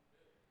what?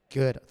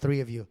 Good.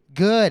 3 of you.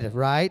 Good,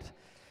 right?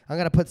 I'm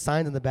going to put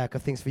signs on the back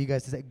of things for you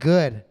guys to say.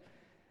 Good.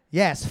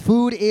 Yes,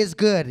 food is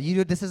good.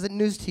 This isn't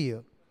news to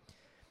you.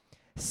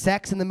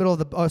 Sex in the middle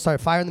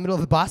of fire in the middle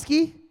of the bosque?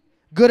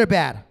 Good or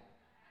bad?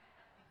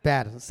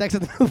 Bad. Sex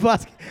in the middle of the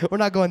bosque. We're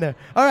not going there.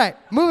 All right,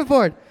 moving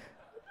forward.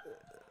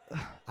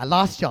 I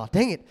lost y'all.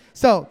 Dang it.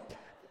 So,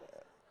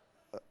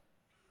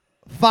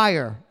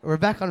 fire. We're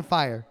back on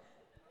fire.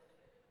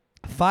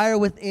 Fire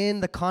within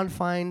the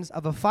confines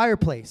of a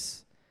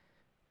fireplace.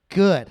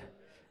 Good.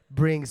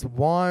 Brings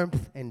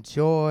warmth and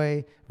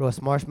joy.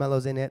 Roast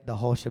marshmallows in it. The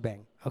whole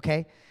shebang.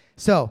 Okay?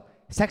 So,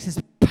 sex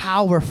is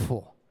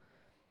powerful.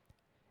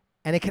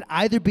 And it can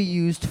either be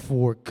used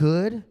for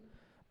good,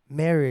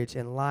 marriage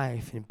and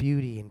life and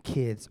beauty and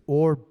kids,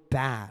 or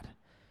bad.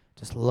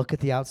 Just look at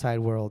the outside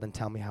world and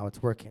tell me how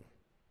it's working.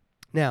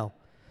 Now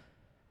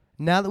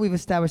that we've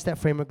established that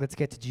framework, let's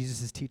get to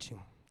Jesus'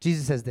 teaching.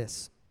 Jesus says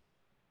this,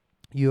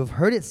 "You have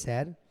heard it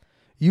said,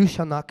 'You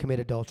shall not commit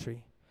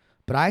adultery.'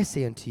 But I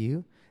say unto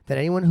you that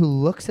anyone who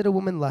looks at a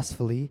woman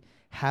lustfully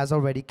has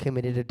already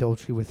committed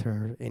adultery with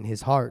her in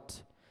his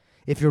heart.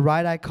 If your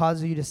right eye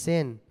causes you to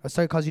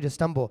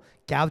stumble,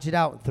 gouge it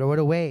out and throw it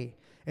away.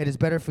 It is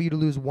better for you to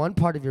lose one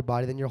part of your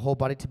body than your whole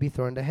body to be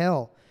thrown into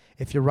hell.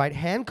 If your right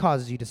hand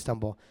causes you to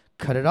stumble,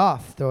 cut it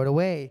off, throw it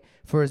away.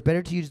 For it is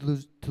better to you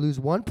to lose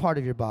one part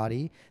of your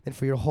body than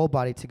for your whole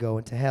body to go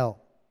into hell."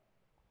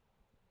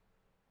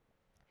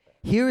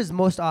 Here is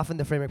most often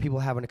the framework people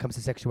have when it comes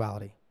to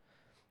sexuality,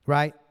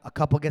 right? A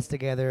couple gets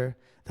together.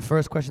 The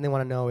first question they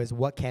want to know is,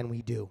 what can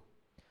we do?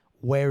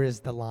 Where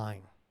is the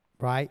line,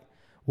 right?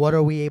 What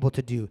are we able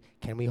to do?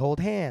 Can we hold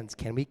hands?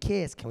 Can we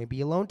kiss? Can we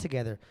be alone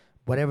together?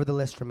 Whatever the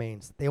list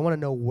remains. They want to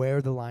know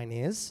where the line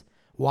is.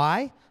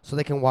 Why? So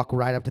they can walk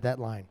right up to that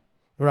line,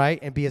 right?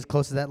 And be as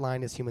close to that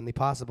line as humanly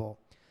possible.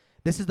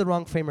 This is the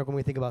wrong framework when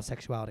we think about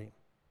sexuality.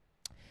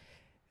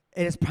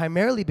 It has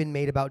primarily been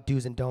made about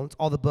do's and don'ts.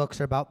 All the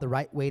books are about the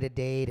right way to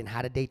date and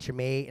how to date your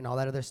mate and all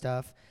that other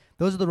stuff.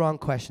 Those are the wrong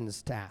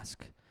questions to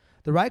ask.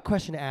 The right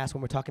question to ask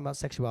when we're talking about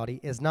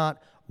sexuality is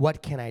not,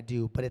 what can I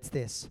do? But it's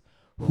this,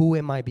 who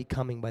am I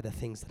becoming by the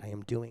things that I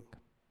am doing?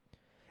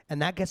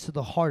 And that gets to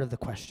the heart of the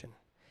question.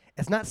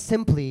 It's not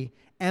simply,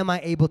 am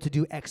I able to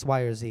do X,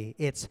 Y, or Z?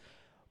 It's,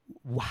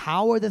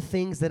 how are the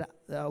things that,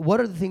 what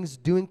are the things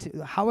doing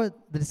to, how are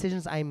the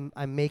decisions I'm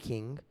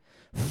making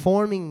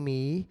forming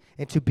me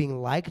into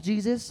being like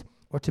Jesus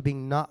or to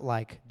being not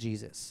like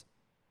Jesus?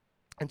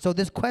 And so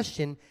this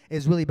question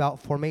is really about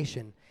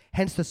formation.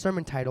 Hence the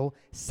sermon title,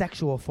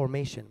 Sexual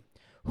Formation.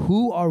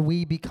 Who are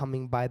we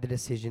becoming by the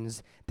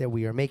decisions that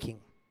we are making?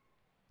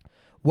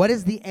 What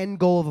is the end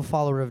goal of a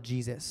follower of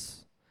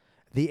Jesus?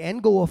 The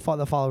end goal of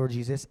the follower of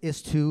Jesus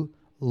is to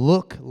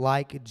look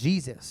like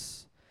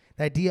Jesus.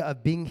 The idea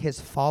of being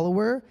his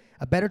follower,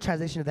 a better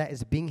translation of that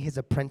is being his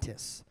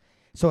apprentice.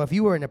 So if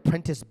you were an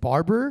apprentice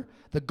barber,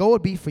 the goal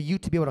would be for you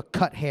to be able to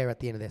cut hair at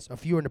the end of this. Or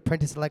if you were an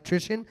apprentice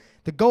electrician,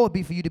 the goal would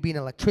be for you to be an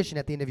electrician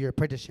at the end of your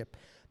apprenticeship.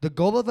 The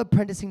goal of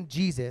apprenticing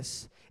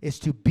Jesus is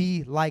to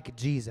be like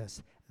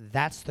Jesus.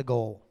 That's the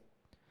goal.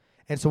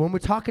 And so when we're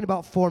talking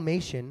about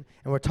formation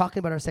and we're talking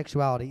about our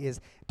sexuality,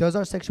 does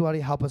our sexuality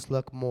help us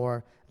look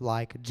more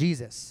like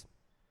Jesus?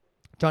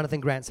 Jonathan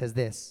Grant says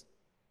this,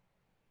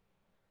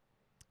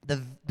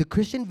 the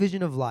Christian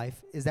vision of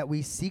life is that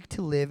we seek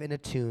to live in a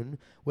tune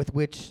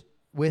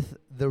with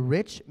the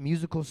rich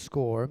musical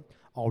score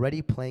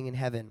already playing in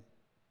heaven.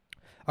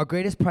 Our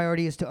greatest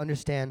priority is to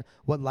understand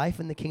what life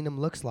in the kingdom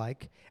looks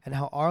like and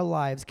how our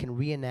lives can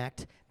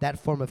reenact that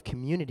form of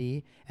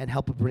community and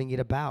help bring it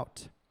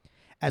about.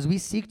 As we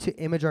seek to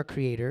image our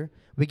Creator,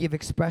 we give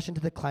expression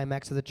to the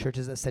climax of the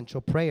church's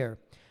essential prayer.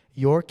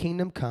 Your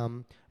kingdom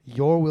come,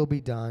 your will be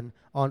done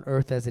on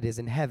earth as it is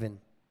in heaven.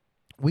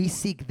 We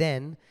seek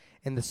then,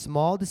 in the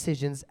small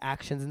decisions,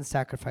 actions, and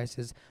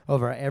sacrifices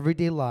of our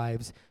everyday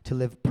lives, to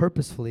live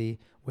purposefully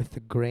with the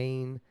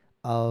grain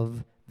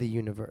of the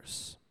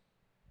universe.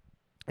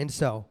 And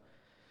so,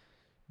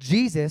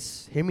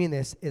 Jesus, hear me in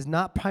this, is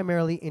not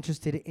primarily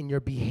interested in your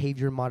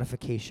behavior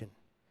modification.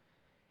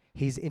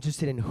 He's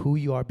interested in who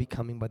you are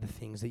becoming by the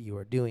things that you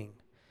are doing.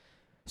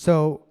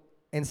 So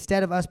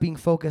instead of us being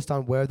focused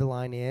on where the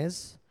line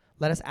is,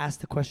 let us ask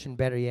the question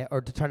better yet,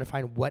 or to try to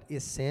find what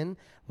is sin,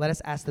 let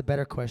us ask the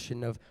better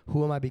question of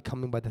who am I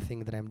becoming by the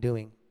thing that I'm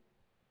doing.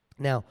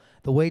 Now,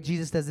 the way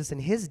Jesus does this in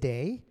his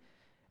day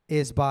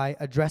is by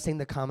addressing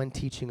the common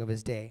teaching of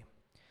his day.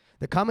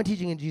 The common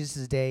teaching in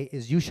Jesus' day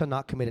is you shall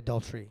not commit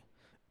adultery.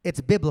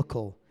 It's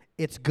biblical,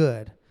 it's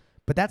good,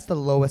 but that's the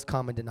lowest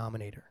common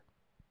denominator.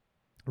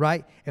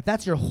 Right? If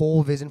that's your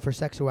whole vision for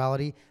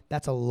sexuality,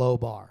 that's a low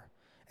bar.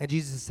 And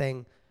Jesus is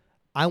saying,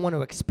 I want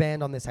to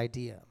expand on this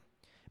idea.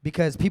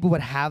 because people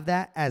would have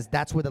that as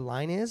that's where the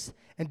line is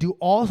and do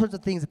all sorts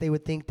of things that they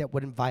would think that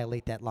wouldn't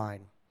violate that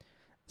line.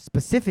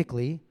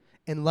 Specifically,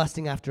 in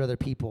lusting after other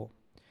people.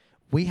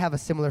 We have a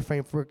similar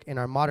framework in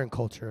our modern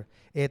culture.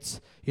 It's,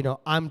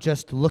 I'm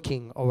just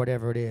looking or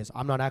whatever it is.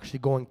 I'm not actually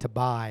going to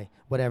buy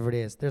whatever it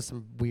is. There's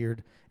some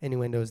weird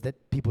innuendos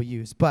that people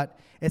use. But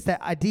it's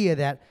that idea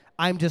that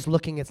I'm just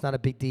looking, it's not a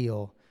big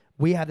deal.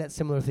 We have that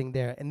similar thing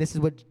there. And this is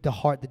what the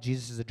heart that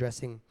Jesus is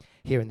addressing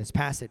here in this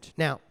passage.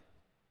 Now,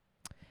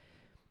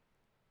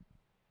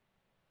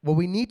 what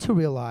we need to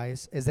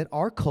realize is that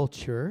our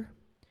culture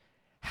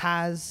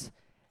has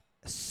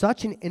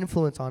such an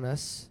influence on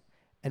us.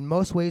 In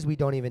most ways, we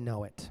don't even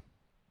know it.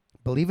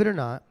 Believe it or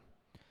not,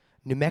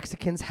 New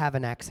Mexicans have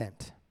an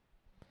accent.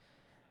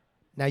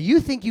 Now, you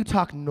think you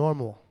talk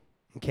normal,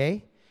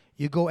 okay?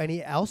 You go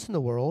anywhere else in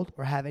the world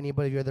or have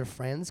anybody of your other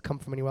friends come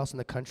from anywhere else in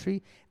the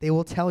country, they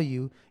will tell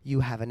you you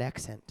have an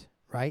accent,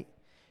 right?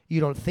 You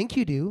don't think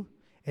you do.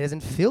 It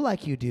doesn't feel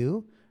like you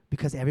do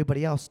because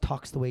everybody else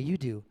talks the way you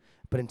do.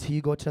 But until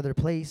you go to another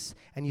place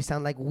and you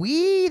sound like,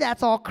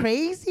 that's all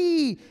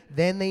crazy,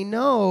 then they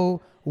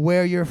know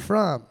where you're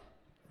from.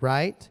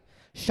 Right?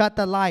 Shut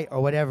the light or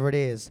whatever it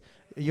is.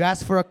 You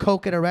ask for a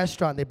Coke at a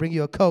restaurant, they bring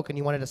you a Coke and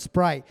you wanted a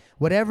Sprite.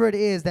 Whatever it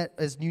is that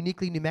is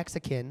uniquely New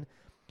Mexican,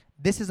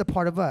 this is a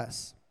part of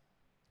us.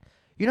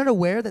 You're not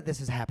aware that this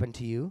has happened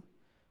to you.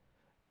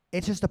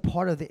 It's just a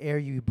part of the air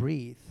you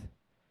breathe.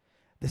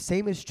 The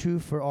same is true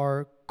for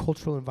our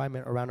cultural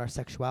environment around our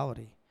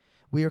sexuality.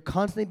 We are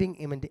constantly being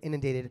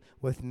inundated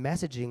with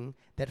messaging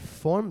that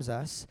forms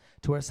us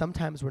to where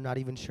sometimes we're not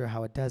even sure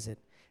how it does it.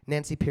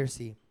 Nancy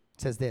Pearcey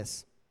says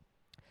this: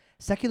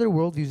 secular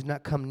worldviews do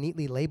not come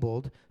neatly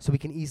labeled so we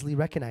can easily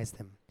recognize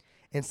them.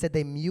 Instead,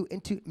 they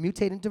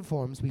mutate into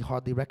forms we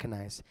hardly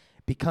recognize,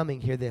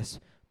 becoming, hear this,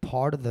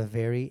 part of the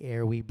very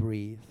air we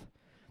breathe.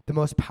 The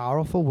most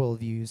powerful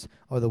worldviews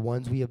are the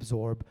ones we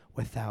absorb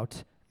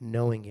without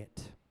knowing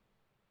it.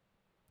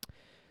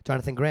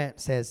 Jonathan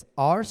Grant says,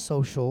 our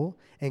social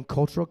and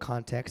cultural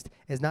context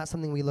is not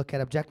something we look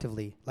at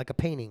objectively, like a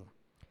painting.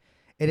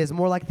 It is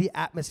more like the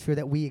atmosphere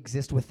that we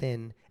exist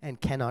within and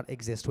cannot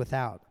exist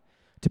without.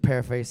 To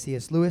paraphrase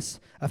C.S.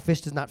 Lewis, a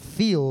fish does not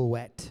feel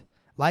wet.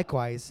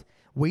 Likewise,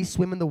 we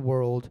swim in the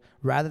world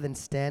rather than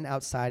stand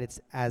outside it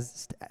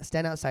as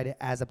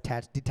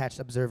detached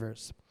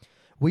observers.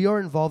 We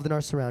are involved in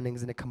our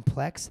surroundings in a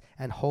complex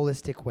and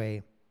holistic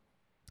way.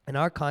 And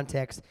our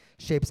context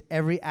shapes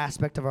every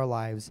aspect of our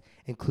lives,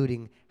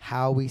 including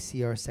how we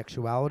see our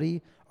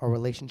sexuality, our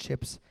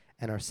relationships,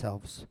 and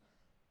ourselves.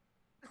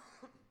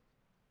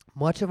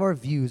 Much of our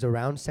views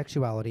around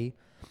sexuality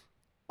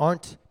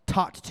aren't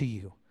taught to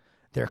you.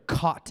 They're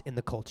caught in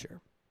the culture.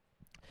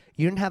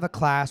 You didn't have a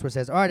class where it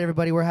says, all right,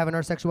 everybody, we're having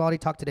our sexuality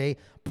talk today.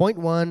 Point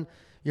 1,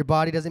 your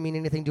body doesn't mean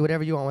anything. Do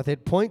whatever you want with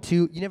it. Point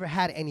 2, you never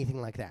had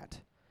anything like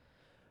that.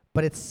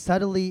 But it's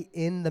subtly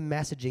in the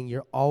messaging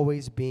you're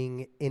always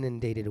being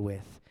inundated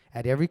with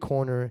at every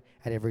corner,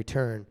 at every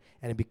turn,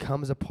 and it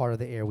becomes a part of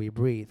the air we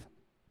breathe.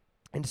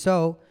 And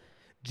so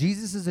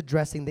Jesus is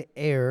addressing the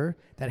air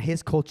that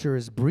his culture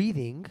is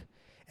breathing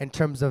in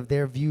terms of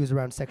their views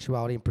around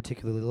sexuality and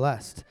particularly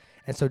lust.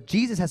 And so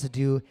Jesus has to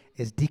do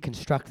is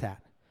deconstruct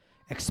that,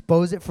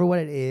 expose it for what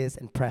it is,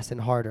 and press in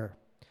harder.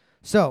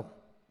 So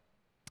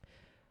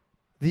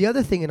the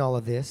other thing in all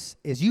of this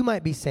is you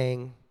might be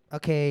saying,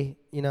 okay,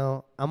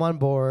 I'm on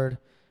board.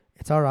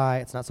 It's all right.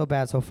 It's not so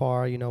bad so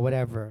far,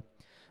 whatever.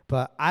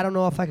 But I don't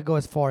know if I could go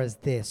as far as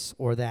this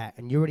or that.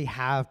 And you already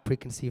have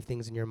preconceived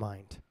things in your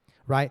mind,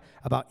 right?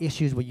 About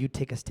issues where you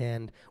take a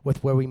stand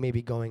with where we may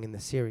be going in the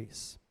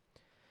series.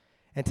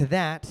 And to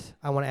that,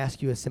 I want to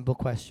ask you a simple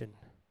question.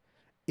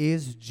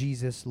 Is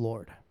Jesus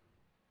Lord?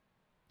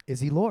 Is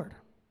he Lord?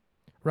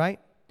 Right?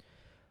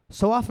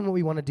 So often what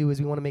we want to do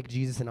is we want to make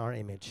Jesus in our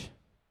image.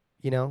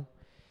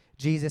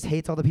 Jesus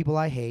hates all the people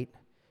I hate.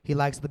 He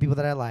likes the people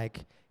that I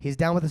like. He's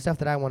down with the stuff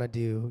that I want to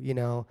do,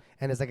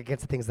 and is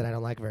against the things that I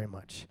don't like very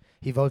much.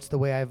 He votes the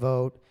way I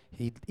vote.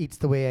 He eats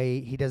the way I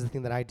eat. He does the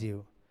thing that I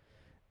do.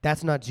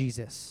 That's not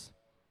Jesus.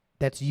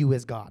 That's you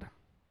as God.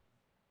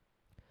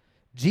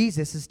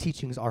 Jesus'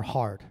 teachings are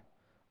hard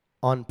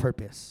on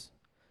purpose.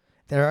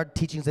 There are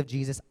teachings of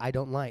Jesus I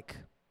don't like.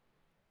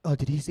 Oh,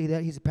 did he say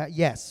that?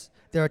 Yes,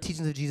 there are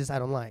teachings of Jesus I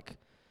don't like.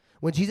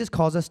 When Jesus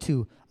calls us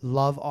to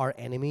love our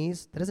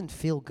enemies, that doesn't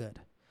feel good.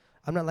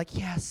 I'm not like,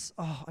 yes,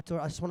 I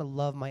just want to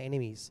love my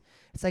enemies.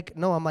 It's like,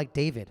 no, I'm like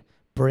David.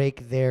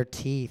 Break their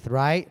teeth,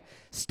 right?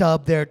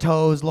 Stub their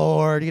toes,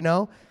 Lord,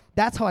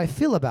 That's how I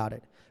feel about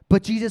it.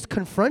 But Jesus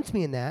confronts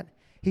me in that.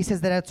 He says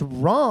that that's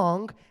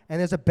wrong and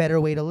there's a better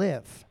way to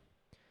live.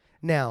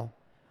 Now,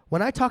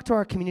 when I talk to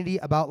our community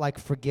about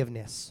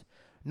forgiveness,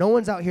 no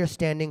one's out here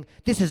standing,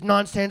 this is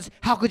nonsense.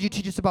 How could you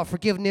teach us about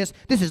forgiveness?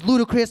 This is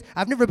ludicrous.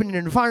 I've never been in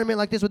an environment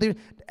like this with you.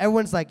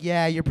 Everyone's like,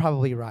 yeah, you're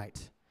probably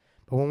right.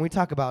 But when we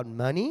talk about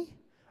money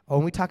or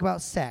when we talk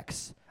about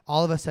sex,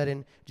 all of a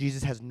sudden,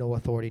 Jesus has no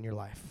authority in your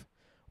life.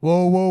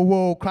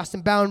 Whoa,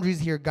 crossing boundaries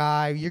here,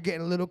 guy. You're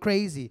getting a little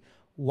crazy.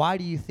 Why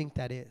do you think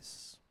that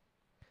is?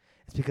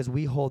 It's because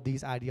we hold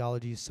these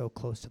ideologies so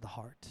close to the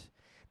heart.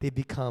 they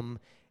become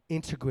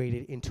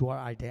integrated into our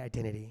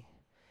identity.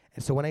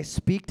 And so when I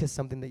speak to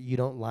something that you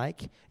don't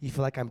like, you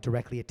feel like I'm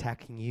directly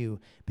attacking you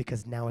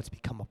because now it's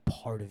become a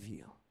part of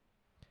you.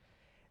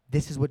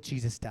 This is what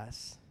Jesus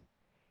does.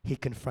 He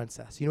confronts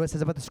us. You know what it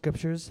says about the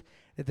scriptures?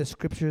 That the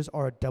scriptures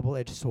are a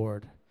double-edged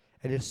sword.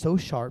 And it's so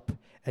sharp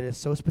and it's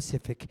so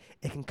specific,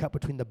 it can cut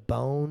between the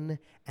bone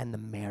and the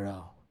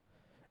marrow.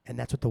 And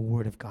that's what the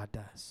word of God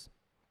does.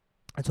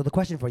 And so the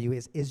question for you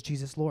is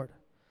Jesus Lord?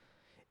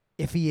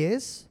 If he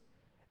is,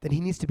 then he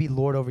needs to be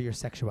Lord over your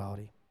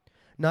sexuality.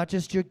 Not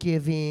just your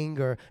giving,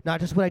 or not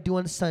just what I do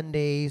on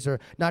Sundays, or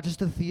not just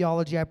the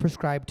theology I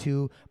prescribe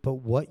to, but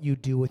what you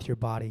do with your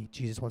body.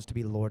 Jesus wants to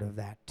be Lord of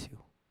that too.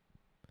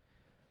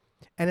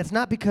 And it's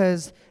not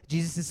because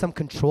Jesus is some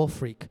control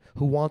freak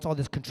who wants all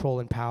this control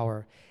and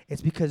power.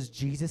 It's because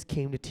Jesus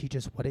came to teach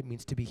us what it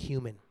means to be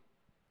human.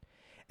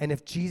 And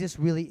if Jesus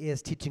really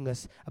is teaching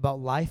us about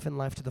life and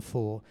life to the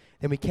full,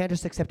 then we can't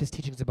just accept his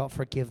teachings about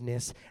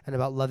forgiveness and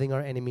about loving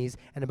our enemies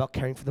and about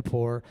caring for the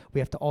poor. We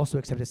have to also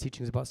accept his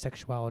teachings about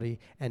sexuality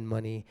and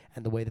money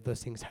and the way that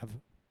those things have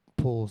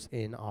pulls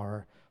in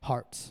our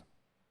hearts.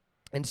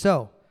 And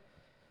so,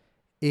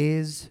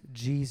 is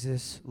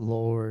Jesus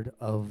Lord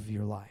of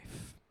your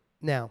life?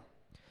 Now,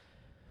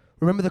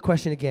 remember the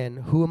question again,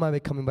 who am I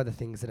becoming by the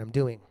things that I'm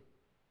doing?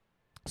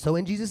 So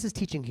in Jesus'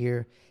 teaching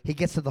here, he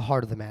gets to the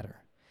heart of the matter.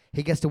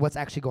 He gets to what's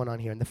actually going on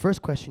here. And the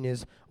first question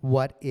is,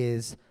 what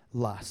is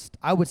lust?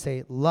 I would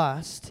say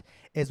lust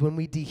is when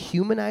we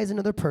dehumanize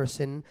another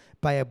person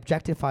by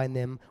objectifying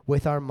them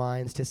with our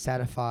minds to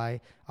satisfy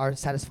our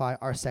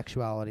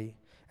sexuality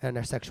and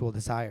our sexual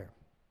desire.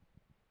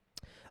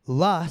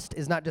 Lust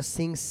is not just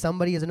seeing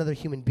somebody as another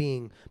human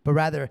being, but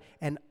rather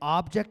an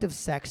object of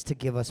sex to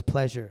give us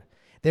pleasure.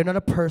 They're not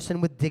a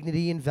person with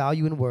dignity and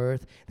value and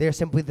worth. They are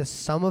simply the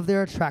sum of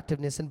their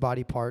attractiveness and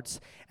body parts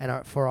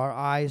and for our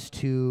eyes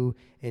to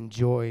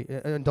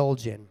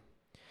indulge in.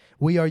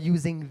 We are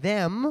using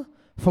them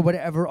for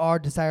whatever our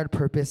desired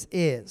purpose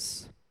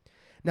is.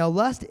 Now,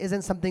 lust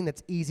isn't something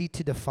that's easy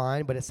to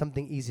define, but it's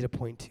something easy to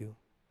point to.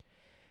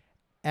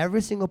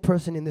 Every single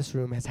person in this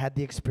room has had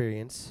the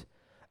experience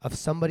of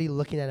somebody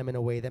looking at them in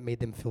a way that made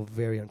them feel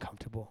very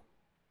uncomfortable.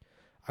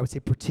 I would say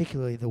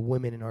particularly the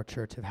women in our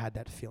church have had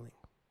that feeling.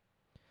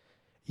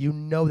 You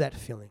know that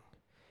feeling.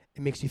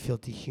 It makes you feel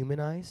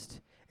dehumanized.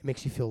 It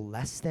makes you feel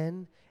less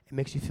than. It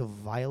makes you feel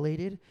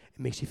violated. It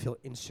makes you feel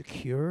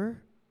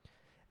insecure.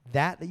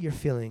 That you're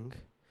feeling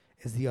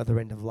is the other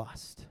end of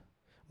lust,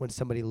 when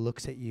somebody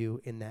looks at you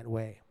in that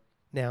way.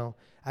 Now,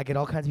 I get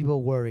all kinds of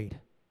people worried.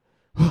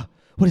 What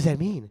does that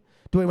mean?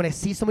 When I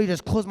see somebody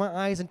just close my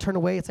eyes and turn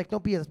away, it's like,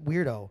 don't be a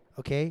weirdo,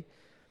 okay?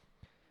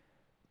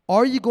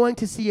 Are you going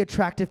to see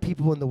attractive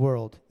people in the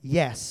world?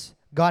 Yes.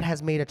 God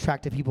has made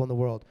attractive people in the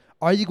world.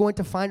 Are you going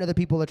to find other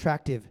people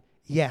attractive?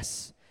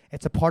 Yes.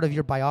 It's a part of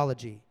your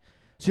biology.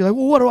 So you're like,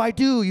 well, what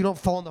do? You don't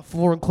fall on the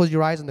floor and close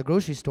your eyes in the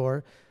grocery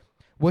store.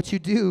 What you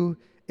do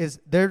is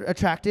they're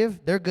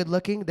attractive, they're good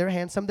looking, they're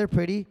handsome, they're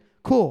pretty.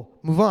 Cool,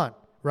 move on,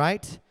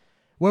 right?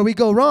 Where we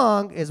go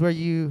wrong is where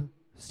you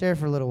stare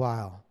for a little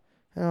while.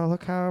 Oh,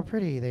 look how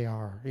pretty they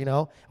are,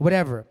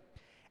 whatever.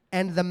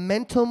 And the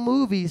mental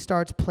movie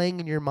starts playing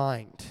in your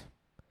mind.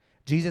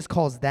 Jesus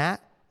calls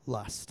that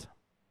lust.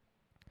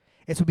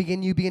 It's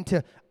when you begin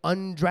to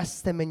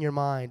undress them in your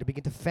mind, to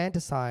begin to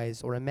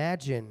fantasize or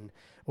imagine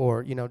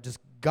or, just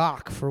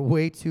gawk for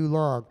way too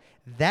long.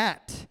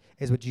 That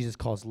is what Jesus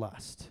calls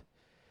lust.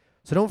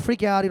 So don't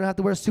freak out. You don't have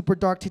to wear super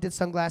dark tinted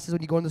sunglasses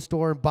when you go in the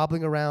store and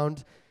bobbling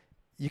around.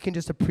 You can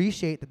just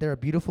appreciate that there are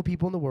beautiful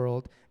people in the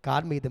world.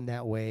 God made them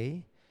that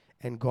way.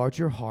 And guard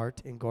your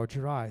heart and guard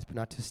your eyes, but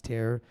not to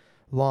stare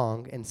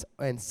long and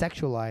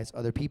sexualize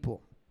other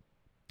people.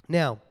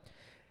 Now,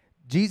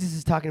 Jesus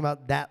is talking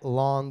about that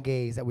long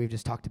gaze that we've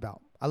just talked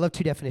about. I love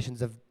two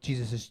definitions of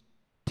Jesus'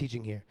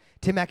 teaching here.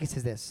 Tim Mackey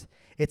says this: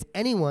 it's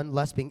anyone,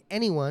 lust being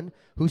anyone,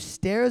 who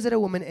stares at a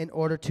woman in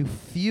order to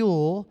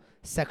fuel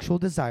sexual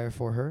desire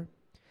for her.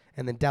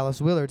 And then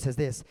Dallas Willard says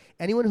this: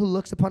 anyone who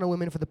looks upon a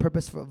woman for the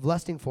purpose of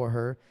lusting for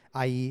her,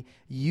 i.e.,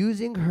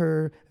 using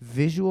her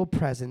visual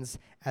presence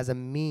as a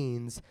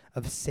means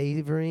of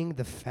savoring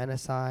the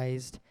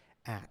fantasized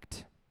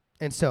act.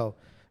 And so,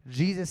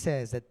 Jesus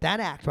says that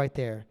act right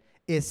there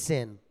is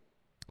sin.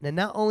 Now,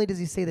 not only does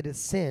he say that it's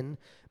sin,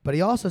 but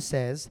he also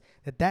says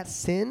that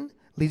sin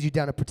leads you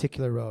down a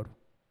particular road.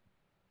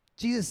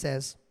 Jesus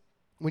says,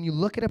 when you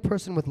look at a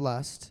person with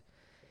lust,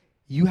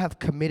 you have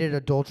committed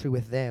adultery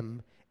with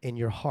them in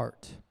your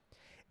heart.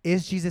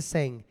 Is Jesus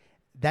saying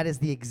that is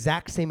the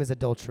exact same as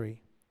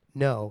adultery?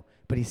 No,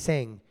 but he's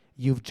saying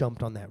you've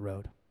jumped on that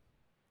road.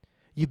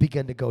 You've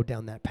begun to go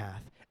down that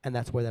path, and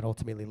that's where that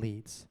ultimately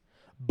leads.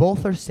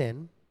 Both are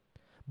sin.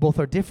 Both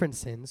are different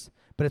sins,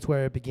 but it's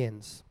where it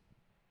begins.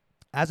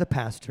 As a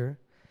pastor,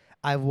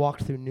 I've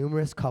walked through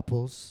numerous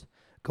couples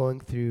going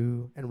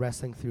through and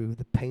wrestling through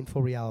the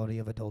painful reality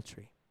of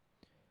adultery.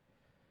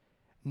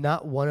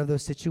 Not one of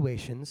those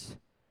situations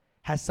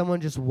has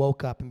someone just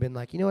woke up and been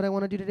like, you know what I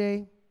want to do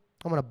today?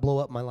 I want to blow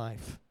up my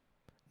life.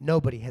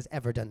 Nobody has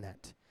ever done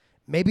that.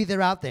 Maybe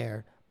they're out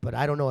there, but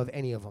I don't know of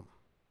any of them.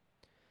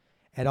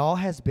 It all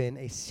has been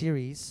a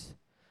series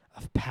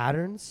of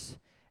patterns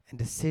and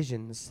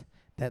decisions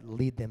that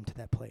lead them to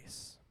that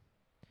place.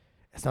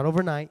 It's not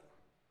overnight.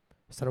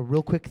 It's not a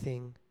real quick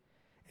thing.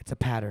 It's a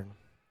pattern.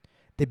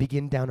 They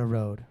begin down a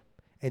road.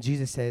 And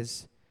Jesus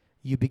says,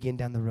 you begin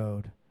down the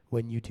road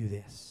when you do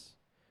this,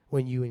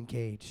 when you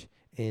engage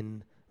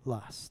in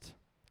lust.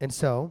 And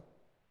so,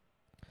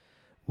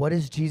 what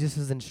is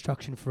Jesus'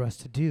 instruction for us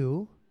to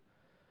do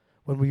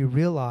when we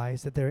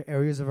realize that there are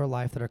areas of our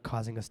life that are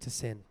causing us to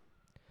sin?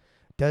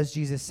 Does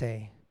Jesus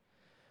say,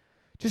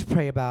 just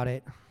pray about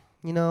it?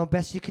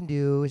 Best you can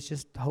do is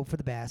just hope for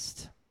the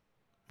best.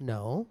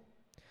 No.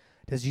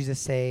 Does Jesus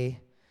say,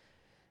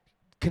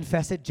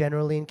 confess it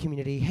generally in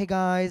community? Hey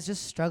guys,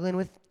 just struggling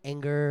with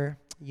anger.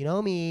 You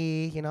know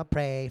me,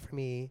 pray for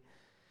me.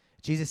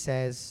 Jesus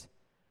says,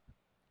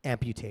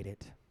 amputate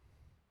it.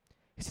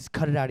 He says,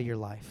 cut it out of your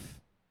life.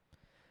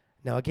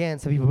 Now again,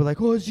 some people were like,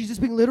 oh, is Jesus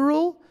being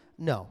literal?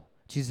 No,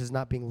 Jesus is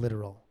not being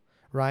literal,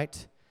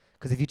 right?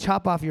 Because if you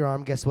chop off your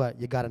arm, guess what?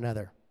 You got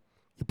another.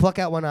 You pluck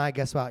out one eye,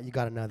 guess what? You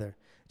got another.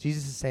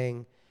 Jesus is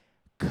saying,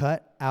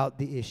 cut out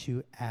the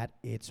issue at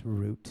its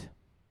root.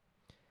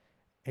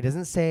 It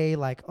doesn't say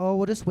like, oh,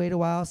 we'll just wait a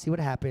while, see what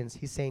happens.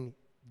 He's saying,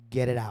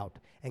 get it out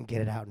and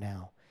get it out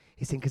now.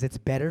 He's saying, because it's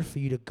better for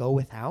you to go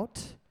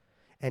without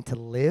and to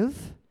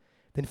live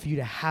than for you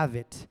to have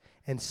it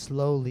and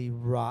slowly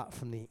rot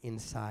from the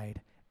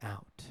inside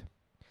out.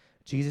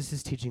 Jesus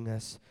is teaching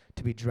us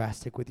to be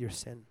drastic with your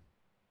sin.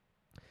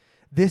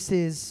 This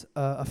is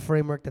a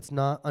framework that's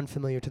not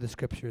unfamiliar to the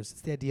scriptures.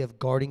 It's the idea of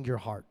guarding your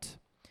heart.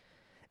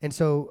 And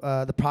so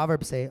the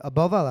Proverbs say,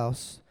 above all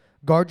else,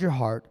 guard your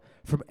heart,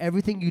 from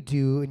everything you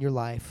do in your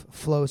life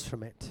flows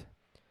from it.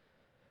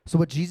 So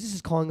what Jesus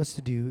is calling us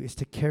to do is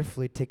to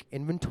carefully take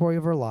inventory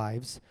of our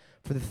lives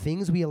for the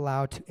things we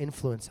allow to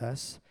influence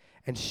us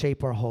and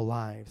shape our whole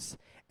lives.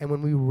 And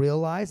when we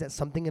realize that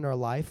something in our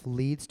life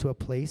leads to a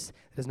place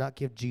that does not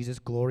give Jesus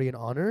glory and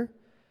honor,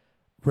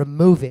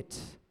 remove it,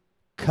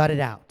 cut it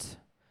out,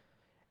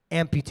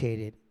 amputate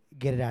it,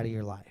 get it out of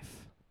your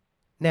life.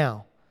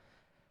 Now,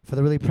 for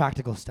the really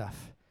practical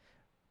stuff,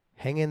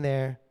 hang in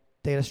there,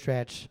 take a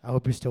stretch. I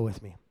hope you're still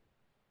with me.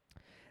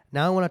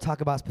 Now I want to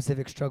talk about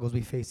specific struggles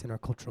we face in our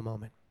cultural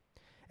moment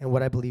and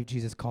what I believe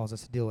Jesus calls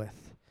us to deal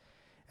with.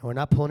 And we're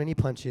not pulling any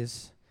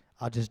punches.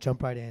 I'll just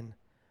jump right in.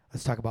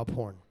 Let's talk about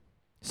porn.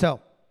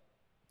 So,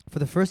 for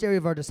the first area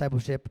of our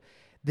discipleship,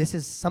 this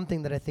is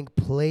something that I think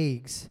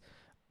plagues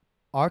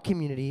our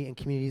community and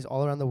communities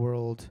all around the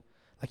world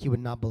like you would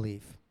not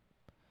believe.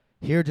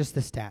 Here are just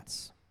the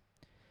stats.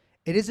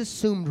 It is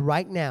assumed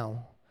right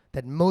now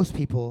that most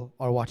people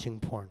are watching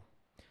porn.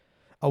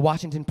 A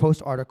Washington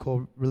Post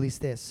article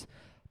released this.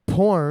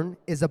 Porn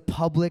is a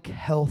public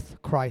health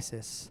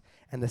crisis,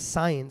 and the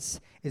science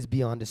is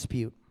beyond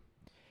dispute.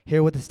 Here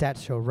are what the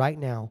stats show. Right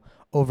now,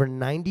 over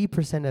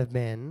 90% of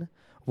men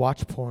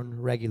watch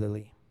porn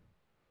regularly.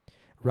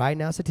 Right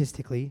now,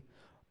 statistically,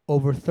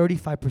 over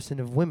 35%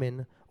 of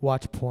women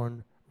watch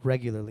porn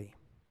regularly.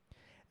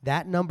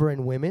 That number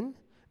in women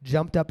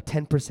jumped up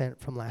 10%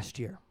 from last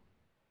year,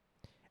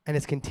 and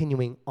it's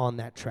continuing on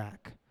that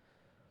track.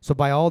 So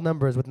by all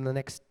numbers, within the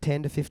next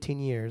 10 to 15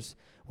 years,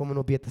 women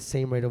will be at the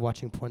same rate of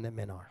watching porn that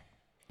men are.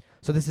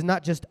 So this is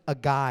not just a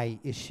guy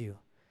issue.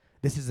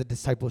 This is a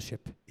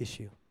discipleship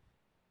issue.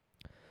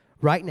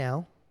 Right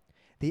now,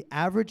 the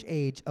average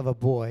age of a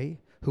boy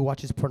who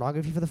watches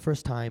pornography for the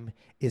first time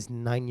is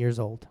 9 years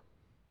old.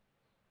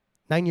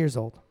 9 years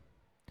old.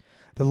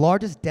 The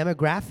largest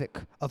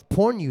demographic of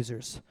porn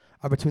users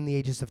are between the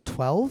ages of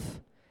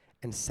 12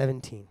 and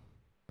 17.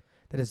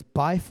 That is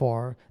by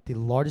far the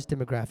largest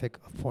demographic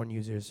of porn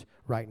users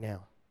right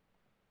now.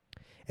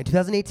 In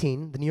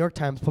 2018, the New York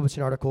Times published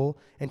an article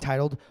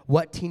entitled,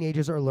 What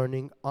Teenagers Are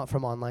Learning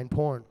from Online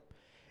Porn.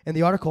 In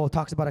the article, it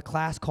talks about a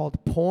class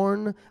called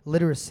Porn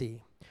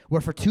Literacy, where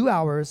for 2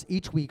 hours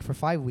each week for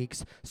 5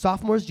 weeks,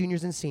 sophomores,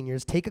 juniors, and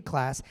seniors take a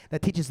class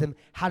that teaches them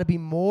how to be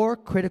more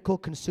critical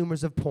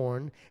consumers of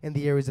porn in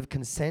the areas of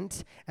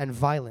consent and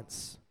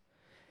violence.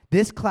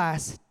 This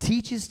class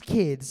teaches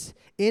kids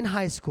in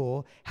high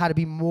school how to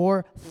be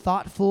more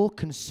thoughtful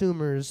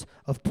consumers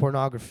of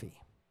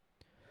pornography.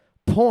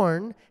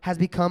 Porn has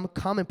become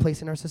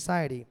commonplace in our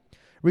society.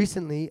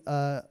 Recently,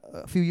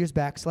 a few years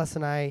back, Celeste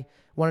and I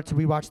wanted to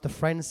rewatch the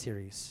Friends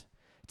series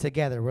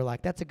together. We're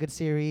like, that's a good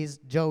series.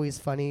 Joey's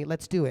funny.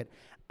 Let's do it.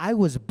 I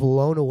was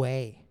blown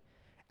away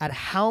at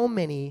how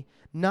many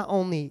not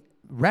only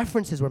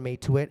references were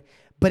made to it,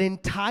 but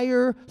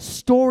entire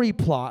story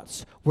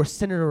plots were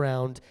centered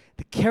around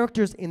the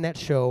characters in that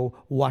show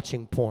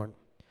watching porn.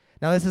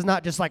 Now, this is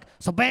not just like,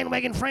 so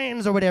Bandwagon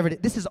Friends or whatever.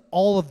 This is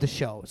all of the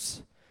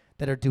shows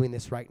that are doing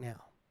this right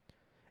now.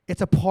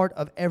 It's a part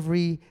of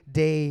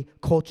everyday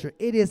culture.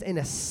 It is an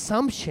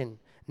assumption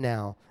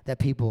now that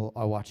people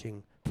are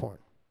watching porn.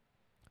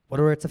 What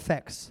are its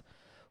effects?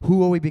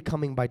 Who are we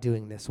becoming by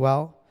doing this?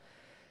 Well,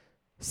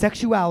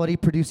 sexuality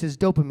produces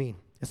dopamine.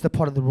 It's the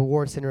part of the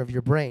reward center of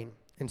your brain.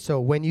 And so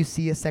when you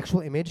see a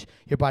sexual image,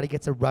 your body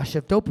gets a rush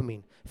of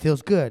dopamine.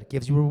 Feels good,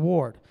 gives you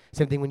reward.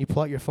 Same thing when you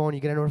pull out your phone, you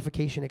get a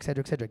notification, et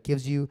cetera, et cetera. It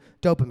gives you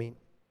dopamine.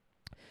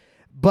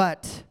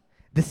 But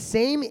the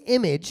same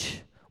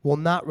image will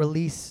not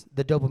release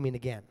the dopamine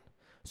again.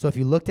 So if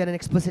you looked at an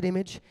explicit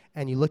image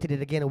and you looked at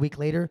it again a week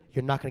later,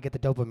 you're not going to get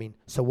the dopamine.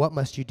 So what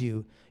must you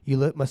do?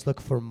 You must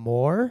look for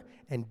more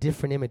and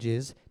different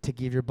images to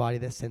give your body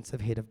that sense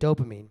of hit of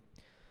dopamine.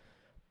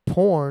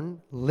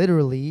 Porn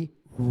literally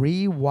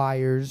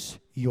rewires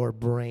your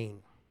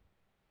brain.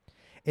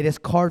 It is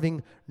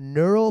carving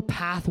neural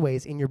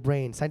pathways in your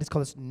brain. Scientists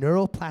call this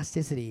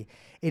neuroplasticity.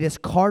 It is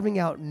carving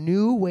out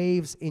new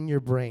waves in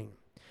your brain.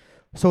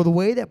 So the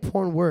way that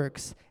porn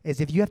works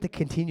is if you have to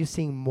continue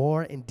seeing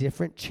more and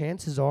different,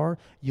 chances are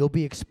you'll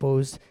be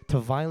exposed to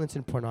violence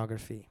and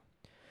pornography.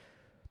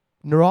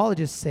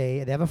 Neurologists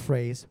say, they have a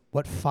phrase,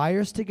 what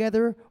fires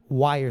together,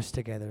 wires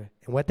together.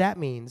 And what that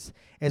means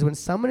is when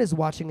someone is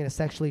watching a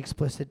sexually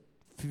explicit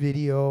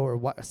video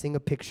or seeing a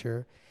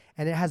picture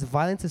and it has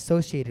violence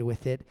associated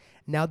with it,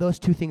 now those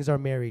two things are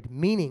married,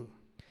 meaning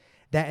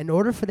that in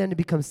order for them to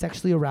become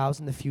sexually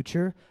aroused in the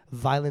future,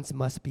 violence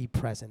must be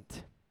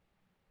present.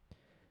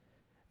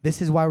 This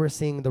is why we're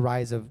seeing the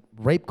rise of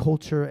rape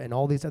culture and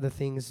all these other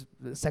things,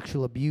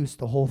 sexual abuse,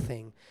 the whole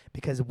thing,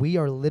 because we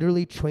are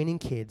literally training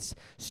kids,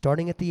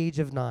 starting at the age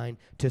of 9,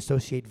 to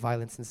associate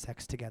violence and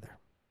sex together.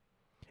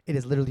 It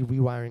is literally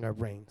rewiring our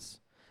brains.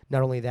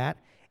 Not only that,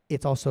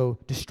 it's also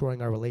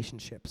destroying our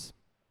relationships.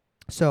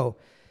 So,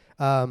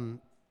 in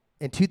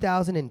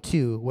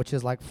 2002, which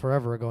is like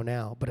forever ago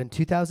now, but in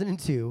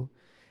 2002,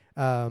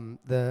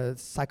 the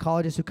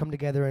psychologists who come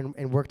together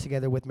and work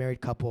together with married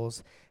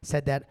couples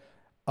said that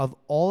of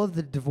all of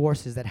the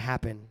divorces that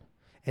happen,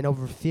 and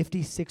over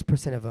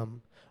 56% of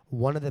them,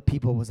 one of the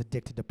people was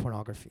addicted to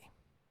pornography.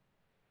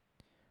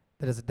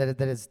 That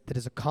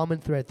is a common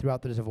thread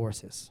throughout the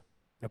divorces,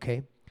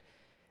 okay?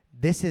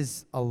 This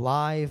is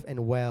alive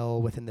and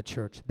well within the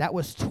church. That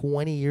was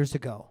 20 years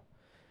ago.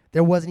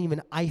 There wasn't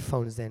even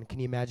iPhones then. Can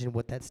you imagine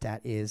what that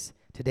stat is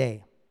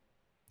today?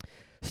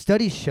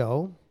 Studies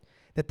show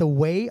that the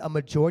way a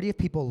majority of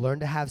people learn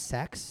to have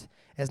sex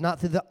is not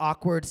through the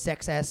awkward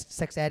sex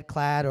ed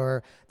class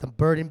or the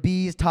bird and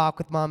bees talk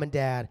with mom and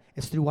dad.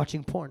 It's through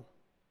watching porn.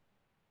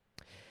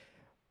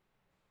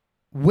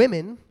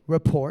 Women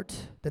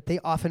report that they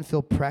often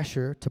feel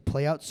pressure to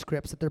play out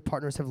scripts that their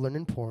partners have learned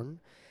in porn,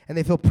 and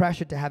they feel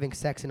pressured to having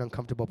sex in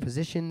uncomfortable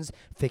positions,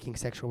 faking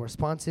sexual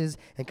responses,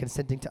 and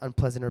consenting to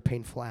unpleasant or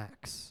painful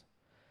acts.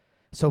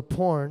 So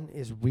porn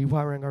is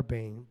rewiring our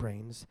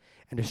brains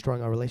and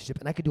destroying our relationship.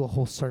 And I could do a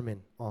whole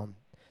sermon on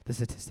the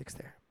statistics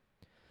there.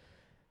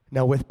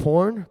 Now, with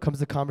porn comes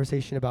the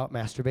conversation about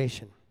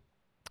masturbation.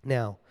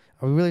 Now,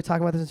 are we really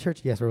talking about this in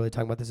church? Yes, we're really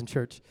talking about this in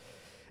church.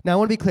 Now, I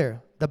want to be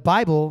clear. The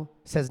Bible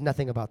says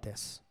nothing about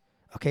this.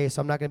 Okay, so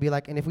I'm not going to be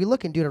like, and if we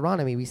look in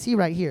Deuteronomy, we see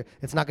right here,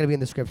 it's not going to be in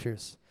the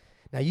scriptures.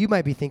 Now, you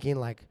might be thinking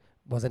like,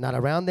 was it not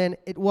around then?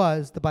 It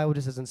was. The Bible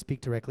just doesn't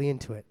speak directly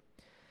into it.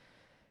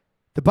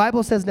 The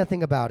Bible says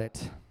nothing about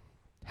it.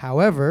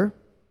 However,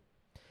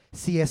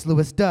 C.S.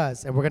 Lewis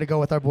does, and we're going to go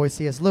with our boy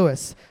C.S.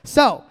 Lewis.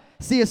 So,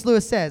 C.S.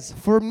 Lewis says,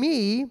 for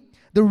me,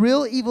 the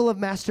real evil of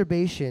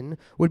masturbation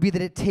would be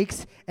that it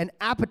takes an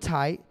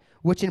appetite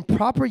which in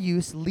proper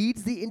use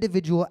leads the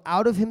individual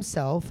out of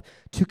himself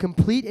to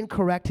complete and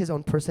correct his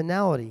own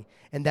personality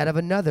and that of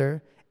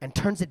another and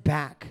turns it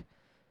back.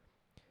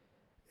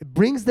 It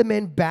brings the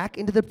man back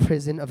into the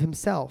prison of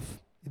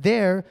himself,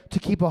 there to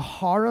keep a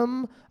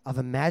harem of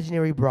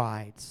imaginary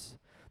brides.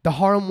 The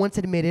harem, once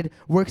admitted,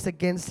 works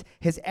against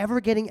his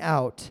ever getting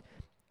out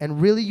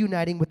and really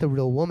uniting with the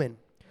real woman.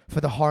 For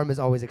the harem is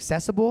always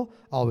accessible,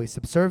 always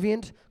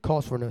subservient,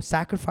 calls for no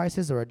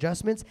sacrifices or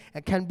adjustments,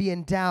 and can be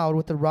endowed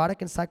with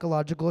erotic and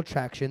psychological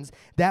attractions,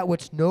 that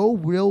which no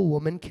real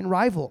woman can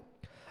rival.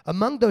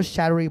 Among those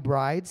shadowy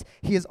brides,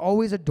 he is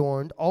always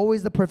adorned,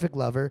 always the perfect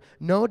lover.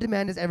 No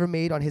demand is ever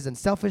made on his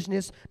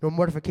unselfishness, nor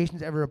mortification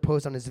is ever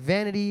imposed on his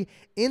vanity.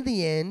 In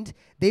the end,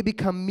 they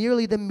become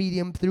merely the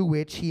medium through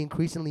which he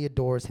increasingly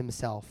adores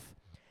himself.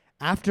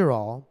 After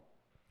all,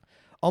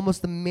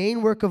 almost the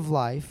main work of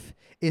life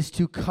is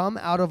to come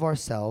out of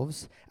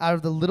ourselves, out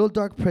of the little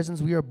dark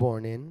prisons we are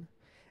born in,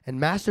 and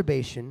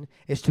masturbation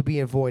is to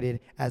be avoided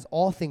as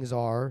all things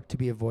are to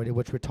be avoided,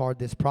 which retard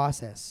this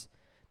process.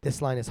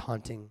 This line is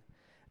haunting.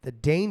 The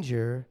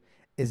danger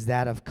is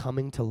that of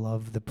coming to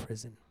love the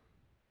prison.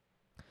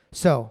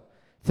 So,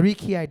 3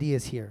 key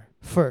ideas here.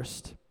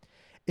 First,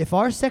 if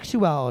our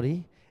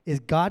sexuality is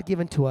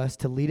God-given to us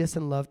to lead us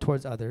in love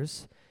towards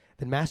others,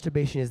 then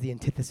masturbation is the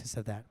antithesis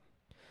of that.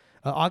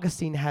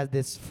 Augustine had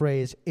this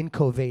phrase,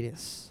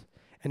 incovadis,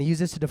 and he uses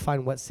this to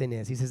define what sin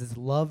is. He says it's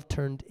love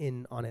turned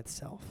in on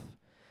itself.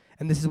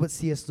 And this is what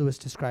C.S. Lewis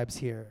describes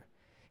here.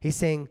 He's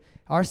saying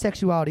our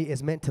sexuality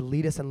is meant to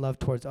lead us in love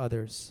towards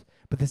others,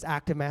 but this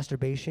act of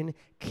masturbation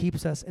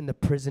keeps us in the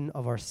prison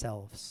of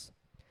ourselves.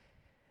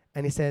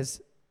 And he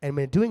says, and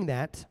when doing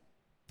that,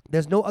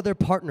 there's no other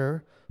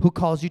partner who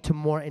calls you to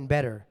more and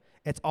better.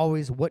 It's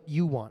always what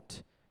you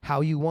want,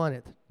 how you want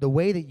it, the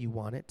way that you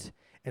want it,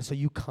 and so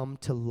you come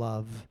to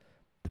love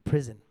the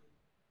prison.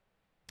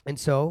 And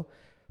so,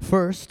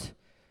 first,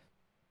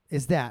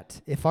 is that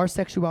if our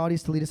sexuality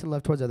is to lead us in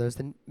love towards others,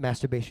 then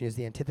masturbation is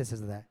the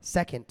antithesis of that.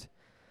 Second,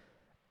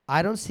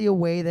 I don't see a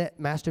way that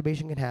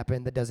masturbation can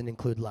happen that doesn't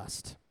include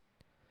lust.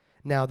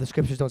 Now, the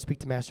scriptures don't speak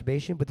to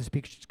masturbation, but the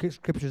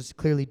scriptures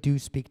clearly do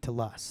speak to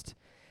lust.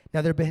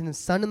 Now, there have been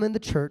some in the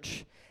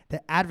church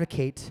that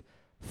advocate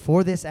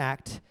for this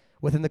act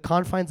within the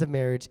confines of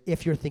marriage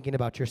if you're thinking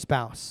about your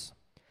spouse.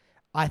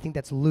 I think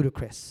that's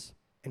ludicrous,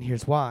 and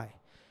here's why.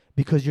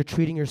 Because you're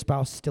treating your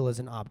spouse still as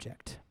an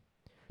object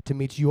to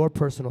meet your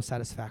personal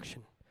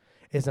satisfaction.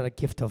 It's not a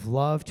gift of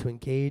love to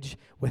engage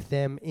with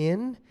them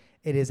in.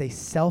 It is a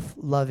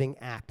self-loving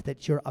act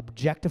that you're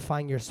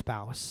objectifying your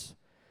spouse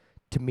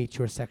to meet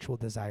your sexual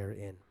desire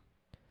in.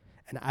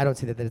 And I don't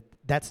see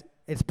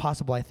it's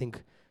possible, I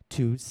think,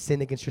 to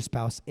sin against your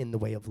spouse in the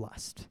way of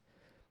lust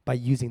by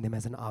using them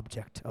as an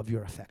object of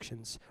your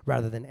affections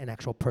rather than an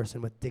actual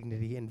person with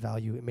dignity and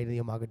value made in the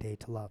Imago Dei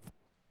to love.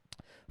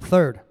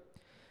 Third,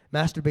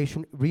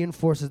 masturbation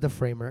reinforces the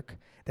framework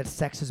that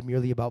sex is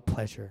merely about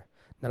pleasure,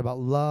 not about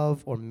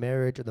love or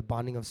marriage or the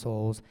bonding of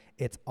souls.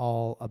 It's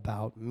all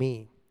about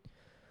me.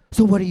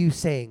 So what are you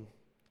saying?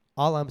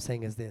 All I'm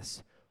saying is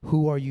this.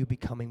 Who are you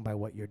becoming by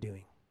what you're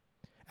doing?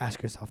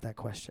 Ask yourself that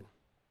question.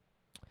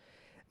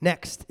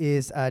 Next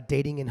is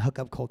dating and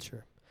hookup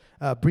culture.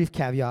 Brief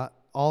caveat,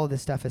 all of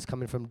this stuff is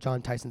coming from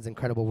John Tyson's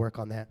incredible work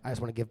on that. I just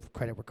want to give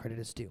credit where credit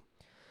is due.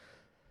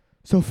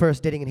 So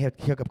first, dating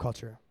and hookup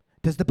culture.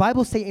 Does the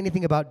Bible say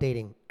anything about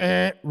dating?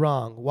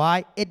 Wrong.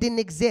 Why? It didn't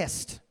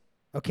exist,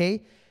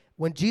 okay?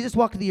 When Jesus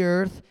walked the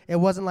earth, it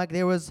wasn't like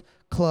there was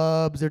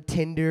clubs or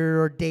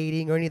Tinder or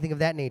dating or anything of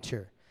that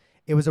nature.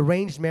 It was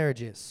arranged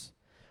marriages.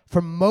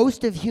 For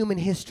most of human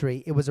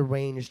history, it was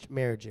arranged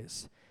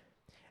marriages.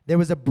 There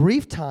was a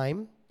brief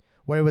time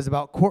where it was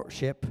about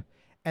courtship,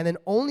 and then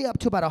only up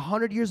to about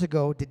 100 years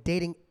ago did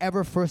dating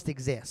ever first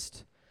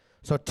exist.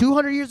 So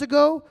 200 years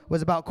ago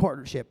was about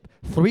courtship.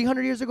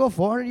 300 years ago,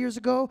 400 years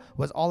ago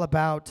was all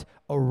about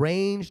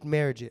arranged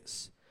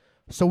marriages.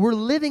 So we're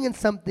living in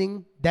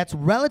something that's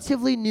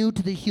relatively new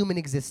to the human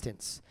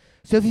existence.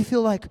 So if you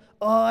feel like,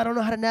 oh, I don't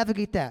know how to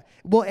navigate that.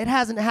 Well, it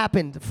hasn't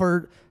happened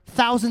for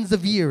thousands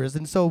of years,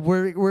 and so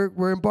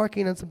we're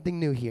embarking on something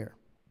new here.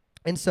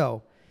 And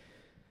so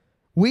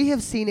we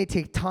have seen a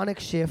tectonic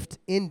shift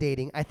in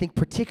dating, I think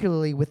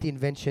particularly with the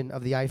invention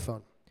of the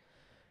iPhone.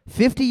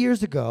 50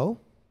 years ago,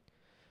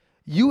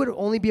 you would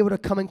only be able to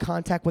come in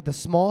contact with a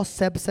small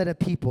subset of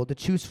people to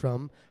choose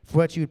from for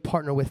what you would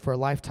partner with for a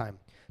lifetime.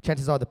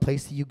 Chances are the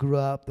place that you grew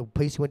up, the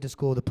place you went to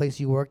school, the place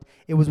you worked,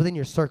 it was within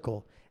your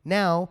circle.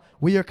 Now,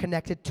 we are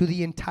connected to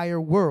the entire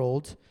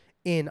world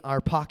in our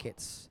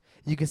pockets.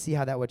 You can see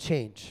how that would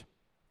change.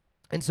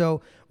 And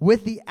so,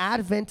 with the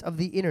advent of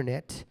the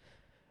internet,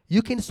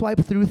 you can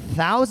swipe through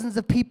thousands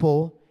of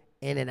people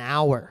in an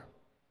hour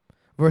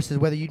versus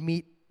whether you'd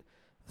meet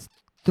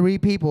 3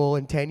 people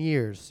in 10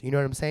 years. You know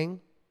what I'm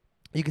saying?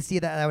 You can see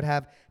that would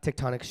have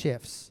tectonic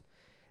shifts.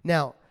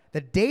 Now,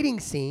 the dating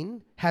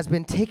scene has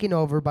been taken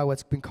over by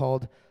what's been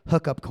called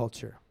hookup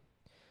culture.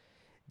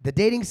 The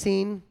dating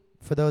scene,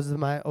 for those of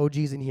my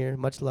OGs in here,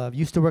 much love,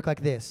 used to work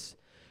like this.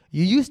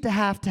 You used to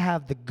have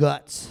the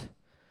guts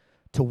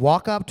to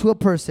walk up to a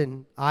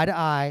person, eye to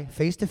eye,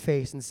 face to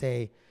face, and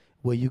say,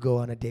 will you go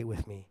on a date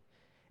with me?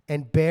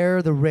 And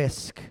bear the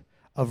risk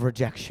of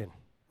rejection,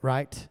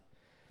 right?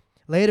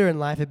 Later in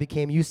life, it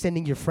became you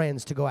sending your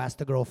friends to go ask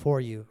the girl for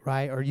you,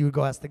 right? Or you would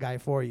go ask the guy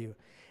for you.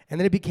 And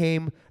then it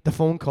became the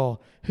phone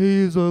call. Hey,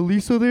 is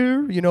Lisa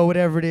there? You know,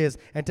 whatever it is.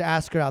 And to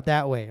ask her out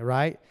that way,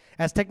 right?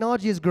 As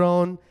technology has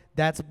grown,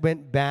 that's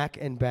went back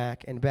and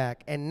back and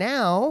back. And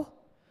now,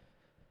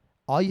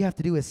 all you have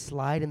to do is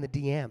slide in the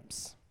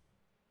DMs,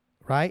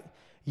 right?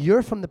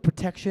 You're from the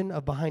protection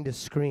of behind a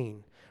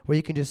screen where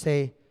you can just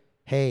say,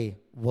 hey,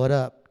 what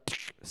up?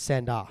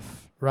 Send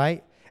off,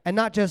 right? And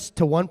not just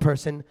to one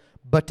person,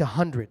 but to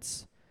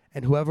hundreds.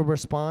 And whoever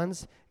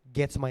responds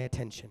gets my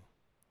attention.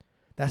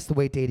 That's the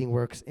way dating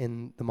works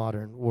in the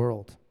modern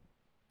world.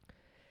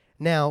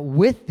 Now,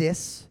 with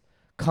this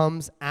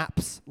comes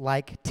apps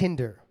like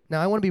Tinder.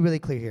 Now, I want to be really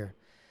clear here.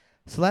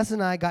 Celeste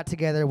and I got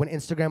together when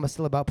Instagram was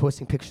still about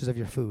posting pictures of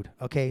your food,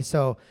 okay?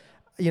 So,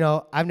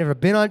 I've never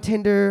been on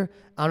Tinder.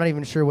 I'm not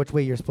even sure which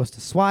way you're supposed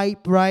to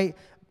swipe, right?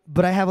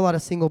 But I have a lot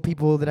of single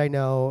people that I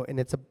know, and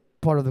it's a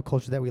part of the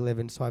culture that we live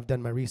in, so I've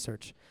done my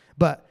research.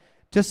 But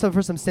just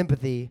for some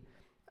sympathy,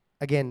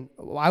 again,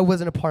 I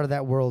wasn't a part of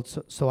that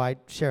world, so I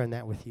share in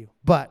that with you.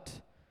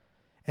 But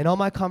in all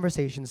my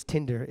conversations,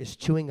 Tinder is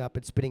chewing up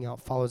and spitting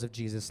out followers of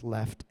Jesus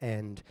left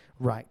and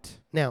right.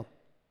 Now,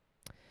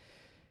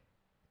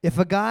 if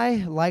a guy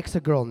likes a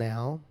girl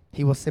now,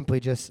 he will simply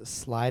just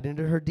slide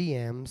into her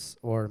DMs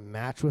or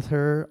match with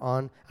her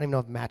on, I don't even know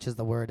if match is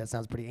the word, that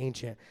sounds pretty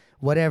ancient,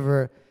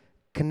 whatever,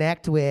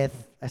 connect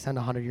with, I sound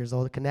 100 years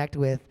old, connect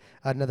with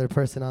another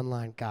person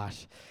online,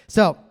 gosh.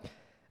 So,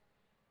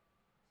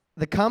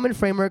 the common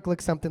framework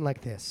looks something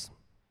like this.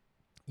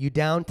 You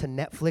down to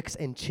Netflix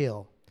and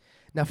chill.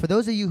 Now, for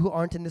those of you who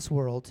aren't in this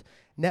world,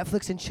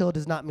 Netflix and chill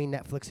does not mean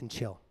Netflix and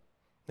chill,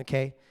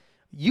 okay?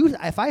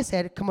 If I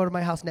said, come over to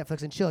my house,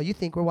 Netflix and chill, you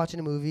think we're watching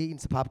a movie, eating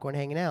some popcorn,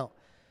 hanging out.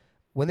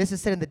 when this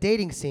is said in the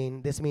dating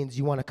scene, this means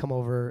you want to come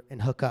over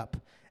and hook up.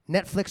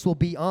 Netflix will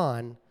be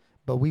on,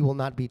 but we will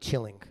not be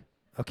chilling,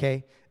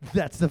 okay?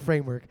 That's the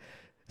framework.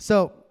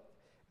 So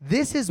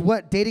this is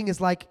what dating is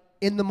like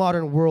in the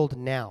modern world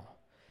now.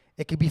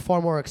 It could be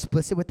far more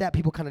explicit with that.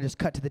 People kind of just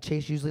cut to the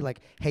chase usually,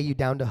 like, hey, you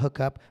down to hook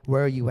up?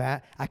 Where are you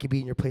at? I could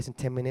be in your place in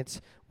 10 minutes,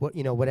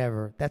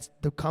 whatever. That's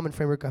the common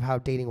framework of how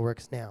dating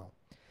works now.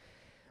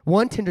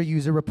 One Tinder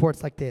user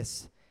reports like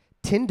this: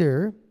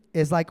 Tinder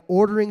is like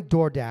ordering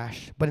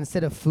DoorDash, but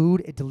instead of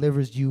food, it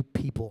delivers you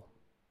people.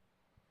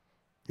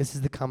 This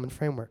is the common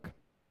framework.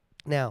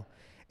 Now,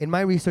 in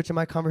my research and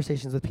my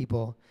conversations with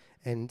people,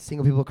 and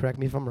single people correct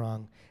me if I'm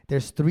wrong,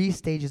 there's 3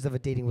 stages of a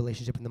dating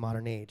relationship in the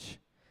modern age.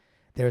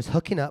 There is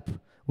hooking up,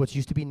 which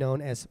used to be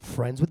known as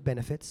friends with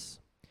benefits.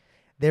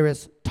 There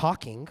is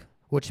talking,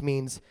 which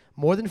means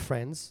more than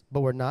friends,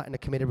 but we're not in a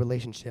committed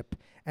relationship.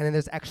 And then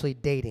there's actually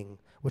dating,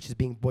 which is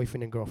being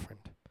boyfriend and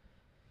girlfriend.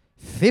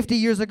 50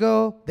 years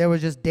ago, there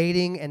was just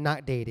dating and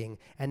not dating.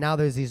 And now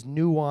there's these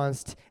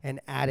nuanced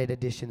and added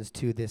additions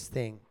to this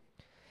thing.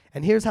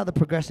 And here's how the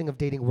progression of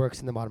dating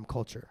works in the modern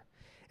culture.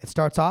 It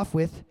starts off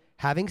with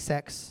having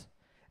sex.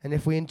 And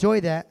if we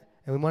enjoy that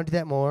and we want to do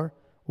that more,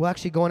 we'll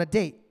actually go on a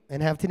date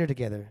and have dinner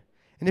together.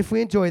 And if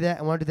we enjoy that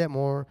and want to do that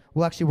more,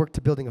 we'll actually work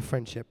to building a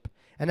friendship.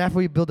 And after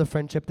we build a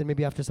friendship, then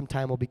maybe after some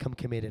time, we'll become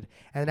committed.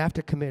 And then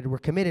after committed, we're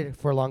committed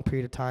for a long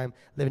period of time,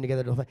 living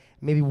together.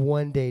 Maybe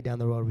one day down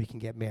the road, we can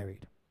get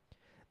married.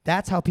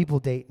 That's how people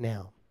date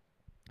now.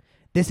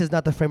 This is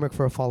not the framework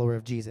for a follower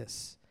of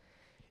Jesus.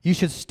 You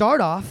should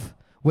start off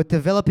with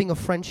developing a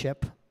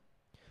friendship,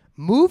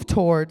 move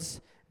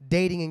towards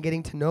dating and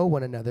getting to know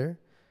one another,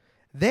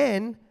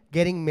 then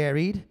getting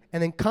married,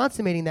 and then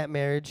consummating that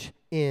marriage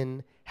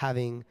in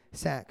having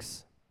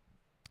sex.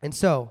 And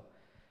so,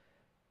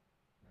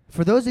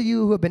 for those of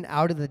you who have been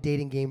out of the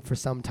dating game for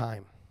some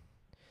time,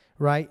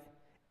 right,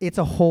 it's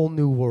a whole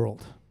new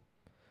world.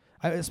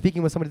 I was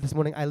speaking with somebody this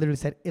morning, I literally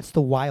said, it's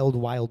the wild,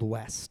 wild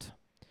west.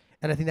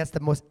 And I think that's the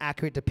most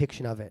accurate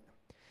depiction of it.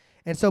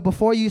 And so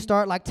before you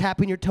start like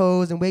tapping your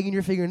toes and wagging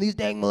your finger, and these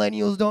dang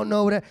millennials don't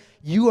know what,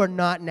 you are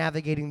not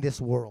navigating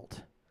this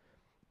world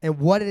and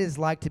what it is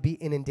like to be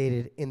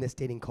inundated in this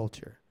dating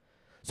culture.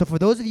 So for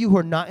those of you who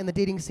are not in the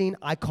dating scene,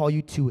 I call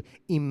you to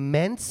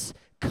immense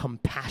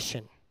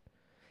compassion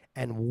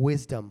and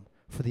wisdom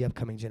for the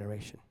upcoming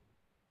generation,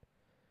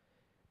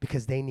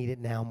 because they need it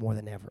now more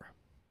than ever.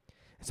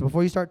 So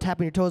before you start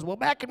tapping your toes, well,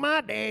 back in my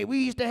day, we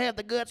used to have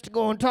the guts to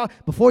go and talk.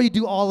 Before you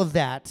do all of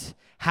that,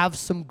 have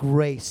some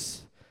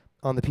grace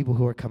on the people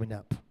who are coming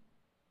up.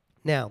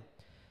 Now,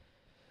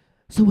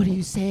 so what are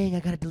you saying? I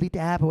got to delete the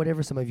app or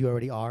whatever. Some of you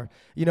already are.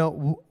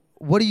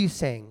 What are you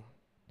saying?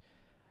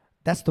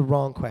 That's the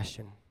wrong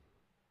question.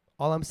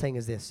 All I'm saying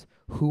is this: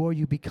 who are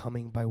you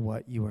becoming by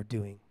what you are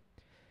doing?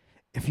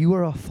 If you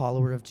are a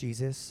follower of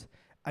Jesus,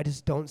 I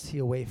just don't see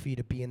a way for you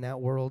to be in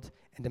that world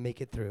and to make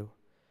it through.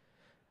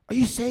 Are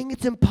you saying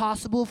it's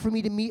impossible for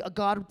me to meet a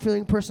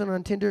God-fearing person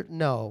on Tinder?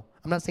 No,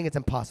 I'm not saying it's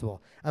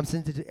impossible. I'm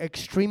saying it's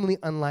extremely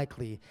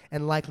unlikely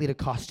and likely to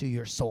cost you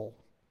your soul.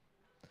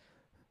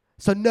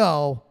 So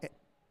no,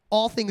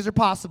 all things are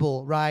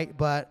possible, right?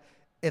 But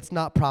it's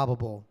not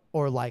probable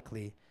or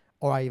likely,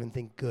 or I even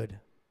think good.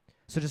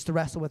 So just to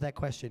wrestle with that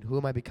question, who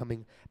am I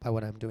becoming by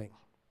what I'm doing?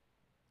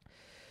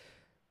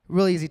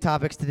 Really easy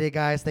topics today,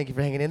 guys. Thank you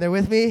for hanging in there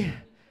with me.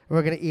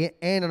 We're going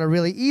to end on a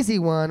really easy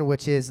one,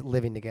 which is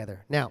living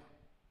together. Now,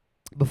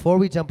 before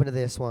we jump into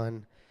this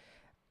one,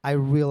 I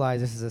realize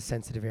this is a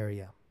sensitive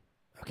area,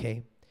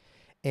 okay?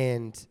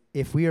 And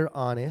if we are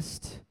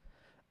honest,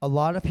 a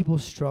lot of people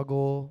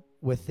struggle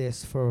with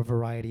this for a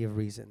variety of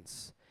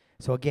reasons.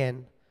 So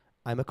again,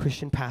 I'm a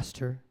Christian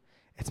pastor.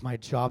 It's my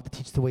job to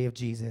teach the way of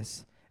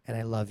Jesus, and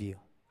I love you.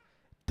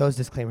 Those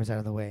disclaimers out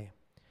of the way.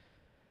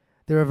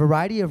 There are a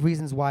variety of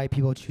reasons why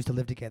people choose to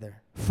live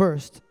together.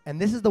 First,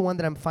 and this is the one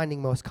that I'm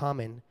finding most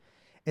common,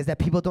 is that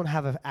people don't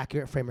have an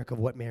accurate framework of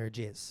what marriage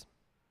is.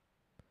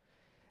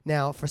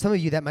 Now, for some of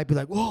you, that might be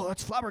like, whoa,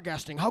 that's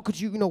flabbergasting. How could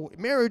you,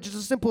 marriage is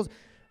as simple as...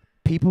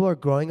 People are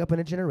growing up in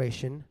a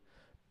generation,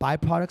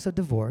 byproducts of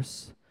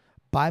divorce,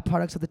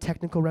 byproducts of the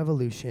technical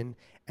revolution,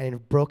 and in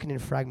broken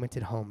and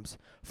fragmented homes.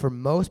 For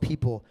most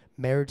people,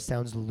 marriage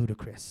sounds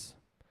ludicrous.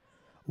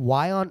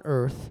 Why on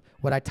earth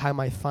would I tie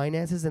my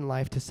finances and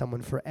life to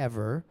someone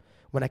forever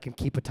when I can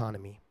keep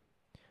autonomy?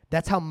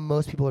 That's how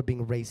most people are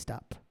being raised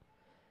up.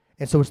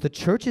 And so it's the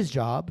church's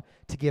job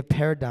to give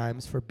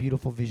paradigms for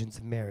beautiful visions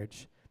of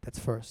marriage. That's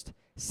first.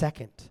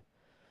 Second,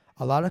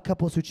 a lot of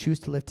couples who choose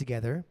to live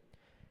together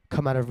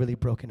come out of really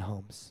broken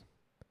homes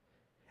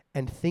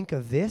and think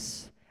of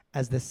this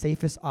as the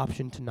safest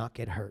option to not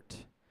get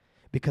hurt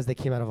because they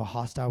came out of a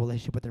hostile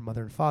relationship with their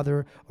mother and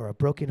father or a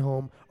broken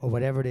home or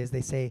whatever it is.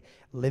 They say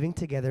living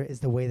together is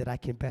the way that I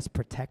can best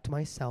protect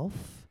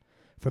myself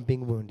from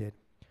being wounded.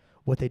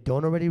 What they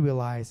don't already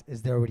realize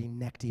is they're already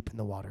neck deep in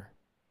the water.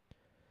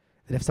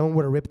 That if someone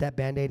were to rip that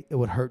Band-Aid, it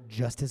would hurt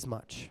just as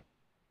much.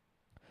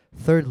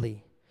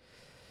 Thirdly,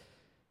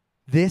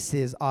 this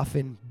is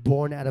often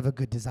born out of a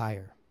good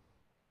desire.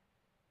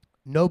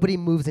 Nobody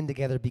moves in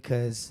together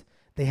because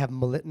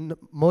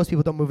Most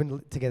people don't move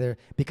in together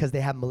because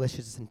they have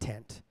malicious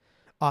intent.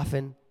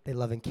 Often, they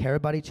love and care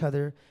about each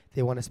other.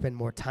 They want to spend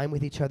more time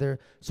with each other.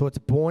 So it's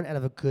born out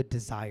of a good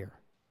desire.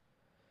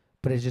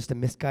 But it's just a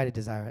misguided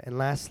desire. And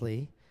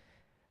lastly,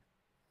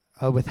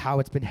 with how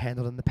it's been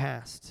handled in the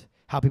past,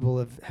 how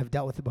people have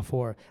dealt with it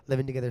before,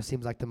 living together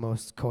seems like the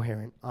most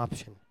coherent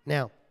option.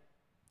 Now,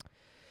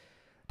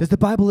 does the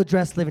Bible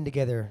address living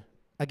together?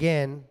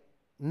 Again,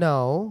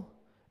 no,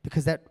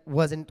 because that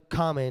wasn't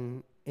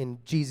common in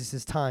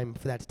Jesus' time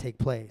for that to take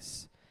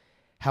place.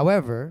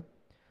 However,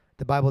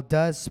 the Bible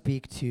does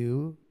speak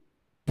to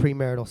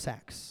premarital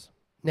sex.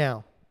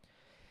 Now,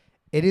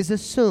 it is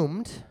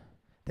assumed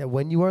that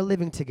when you are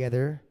living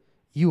together,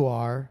 you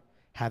are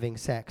having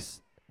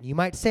sex. You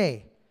might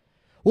say,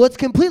 well, it's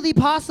completely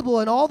possible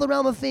in all the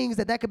realm of things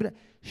that could be done.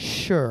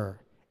 Sure,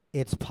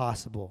 it's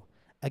possible.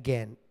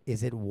 Again,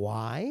 is it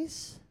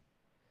wise?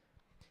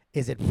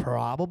 Is it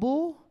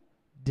probable?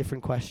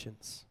 Different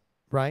questions,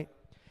 right?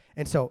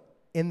 And so,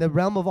 in the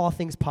realm of all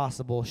things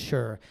possible,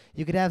 sure.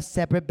 You could have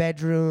separate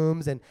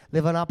bedrooms and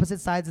live on opposite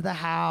sides of the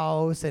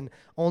house and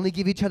only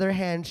give each other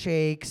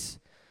handshakes.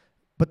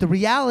 But the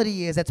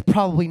reality is that's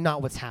probably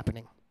not what's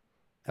happening,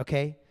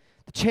 okay?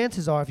 The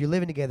chances are if you're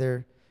living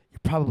together, you're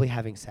probably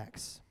having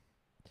sex.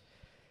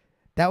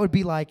 That would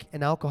be like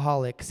an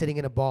alcoholic sitting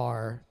in a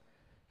bar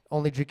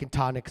only drinking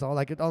tonics,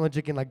 only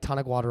drinking like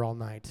tonic water all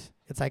night.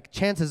 It's like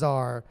chances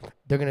are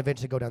they're going to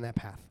eventually go down that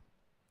path.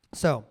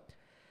 So,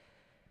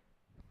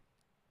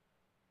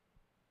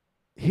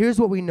 here's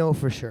what we know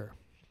for sure.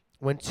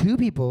 When two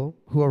people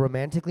who are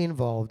romantically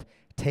involved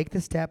take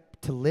the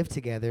step to live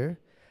together,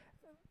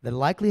 the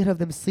likelihood of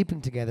them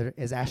sleeping together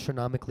is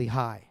astronomically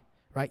high,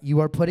 right? You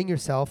are putting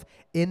yourself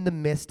in the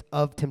midst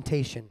of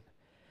temptation.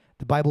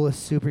 The Bible is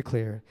super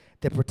clear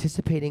that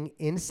participating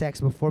in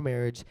sex before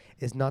marriage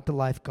is not the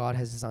life God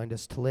has designed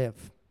us to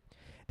live.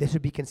 This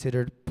would be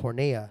considered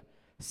porneia,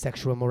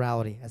 sexual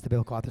immorality, as the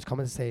biblical authors come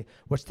and say,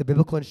 which the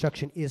biblical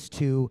instruction is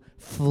to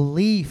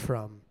flee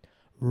from,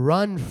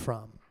 run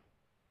from.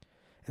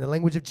 In the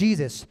language of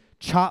Jesus,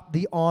 chop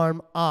the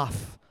arm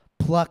off,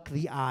 pluck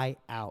the eye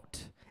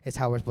out, is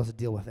how we're supposed to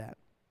deal with that.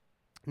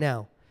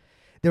 Now,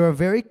 there are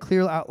very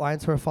clear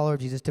outlines for a follower of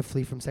Jesus to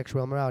flee from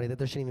sexual immorality, that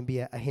there shouldn't even be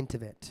a hint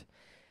of it.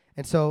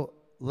 And so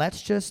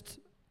let's just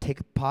take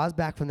a pause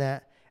back from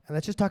that, and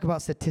let's just talk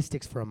about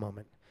statistics for a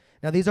moment.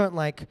 Now, these aren't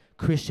like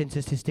Christian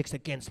statistics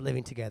against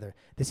living together.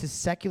 This is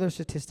secular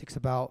statistics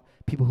about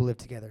people who live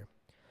together.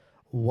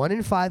 1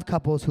 in 5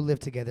 couples who live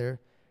together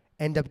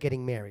end up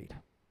getting married.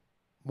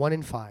 1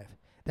 in 5.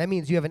 That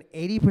means you have an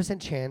 80%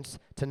 chance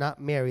to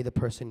not marry the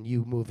person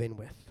you move in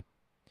with.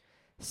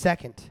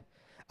 Second,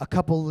 a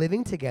couple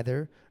living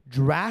together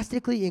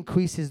drastically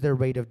increases their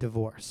rate of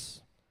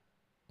divorce.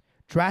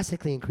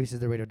 Drastically increases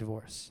the rate of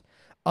divorce.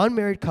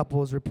 Unmarried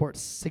couples report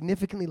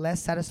significantly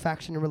less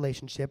satisfaction in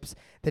relationships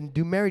than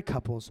do married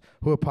couples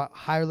who report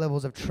higher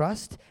levels of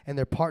trust in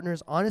their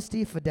partner's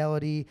honesty,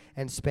 fidelity,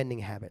 and spending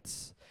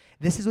habits.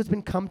 This is what's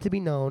been come to be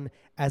known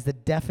as the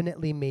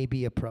definitely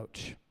maybe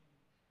approach.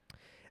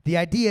 The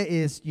idea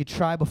is you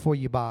try before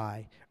you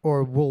buy,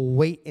 or we'll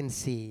wait and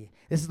see.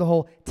 This is the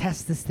whole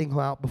test this thing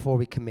out before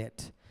we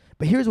commit.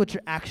 But here's what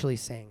you're actually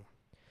saying.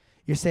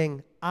 You're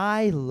saying,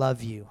 I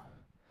love you,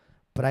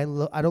 but I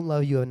don't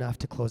love you enough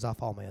to close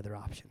off all my other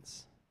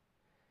options.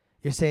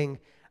 You're saying,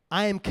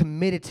 I am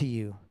committed to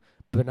you,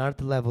 but not at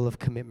the level of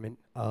commitment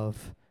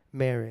of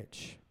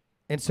marriage.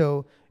 And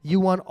so you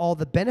want all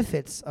the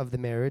benefits of the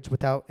marriage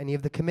without any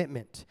of the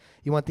commitment.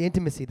 You want the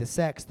intimacy, the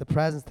sex, the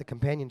presence, the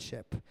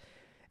companionship.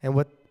 And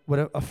what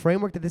a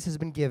framework that this has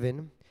been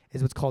given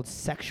is what's called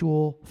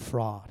sexual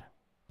fraud.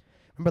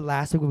 Remember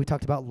last week when we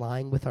talked about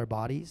lying with our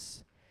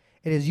bodies?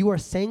 It is you are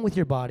saying with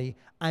your body,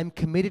 I'm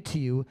committed to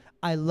you,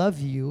 I love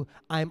you,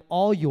 I'm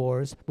all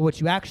yours, but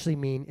what you actually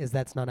mean is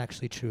that's not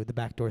actually true. The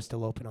back door is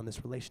still open on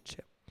this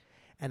relationship.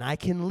 And I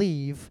can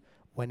leave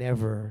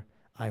whenever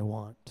I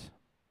want.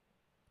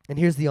 And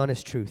here's the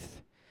honest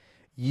truth.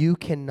 You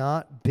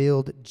cannot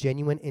build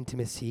genuine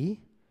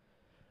intimacy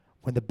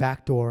when the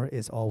back door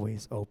is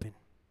always open.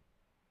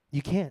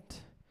 You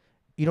can't.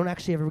 You don't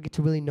actually ever get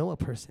to really know a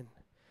person.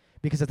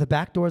 Because if the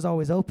back door is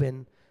always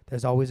open,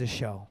 there's always a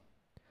show.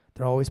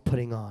 They're always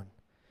putting on.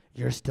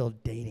 You're still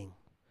dating.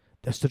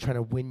 They're still trying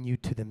to win you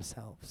to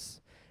themselves.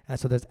 And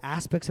so there's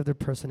aspects of their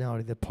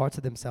personality, the parts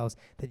of themselves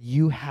that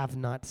you have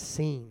not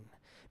seen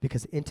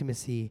because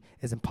intimacy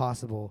is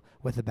impossible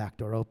with the back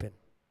door open.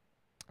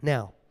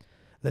 Now,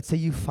 let's say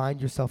you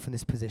find yourself in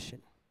this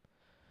position.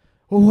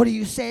 Well, what are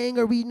you saying?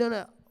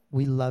 No.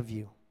 We love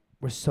you.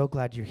 We're so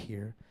glad you're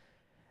here.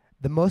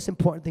 The most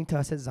important thing to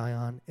us at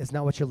Zion is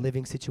not what your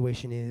living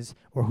situation is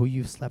or who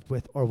you've slept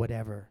with or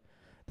whatever.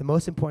 The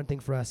most important thing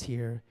for us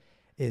here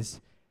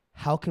is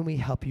how can we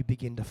help you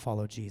begin to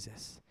follow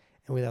Jesus?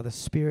 And we allow the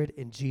Spirit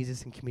and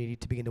Jesus and community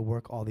to begin to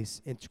work all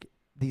these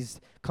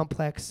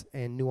complex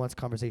and nuanced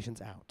conversations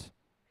out.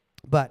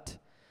 But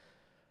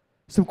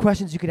some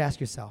questions you could ask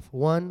yourself.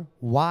 1,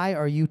 why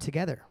are you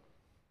together?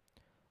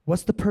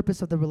 What's the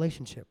purpose of the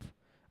relationship?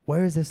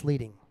 Where is this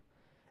leading?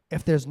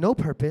 If there's no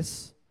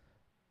purpose,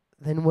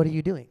 then what are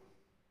you doing?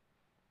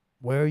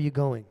 Where are you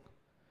going?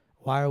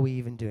 Why are we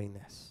even doing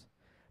this?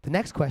 The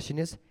next question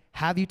is,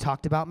 have you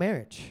talked about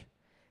marriage?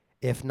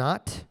 If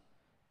not,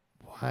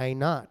 why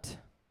not?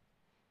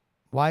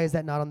 Why is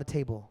that not on the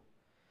table?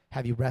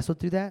 Have you wrestled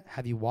through that?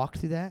 Have you walked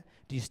through that?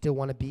 Do you still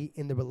want to be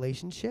in the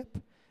relationship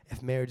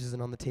if marriage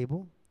isn't on the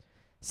table?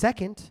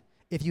 Second,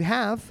 if you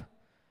have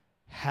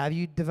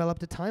you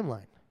developed a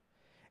timeline?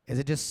 Is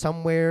it just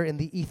somewhere in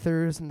the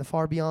ethers and the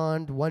far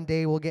beyond, one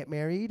day we'll get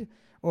married?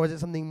 Or is it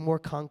something more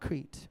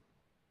concrete?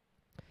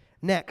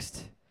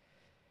 Next,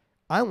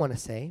 I want to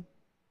say,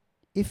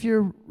 if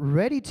you're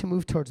ready to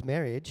move towards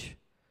marriage,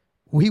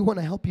 we want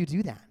to help you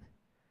do that.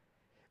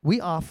 We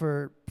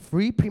offer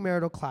free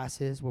premarital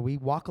classes where we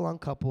walk along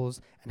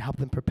couples and help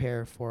them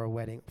prepare for a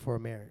wedding, for a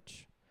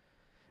marriage.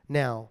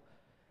 Now,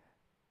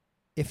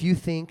 if you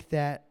think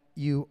that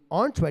you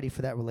aren't ready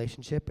for that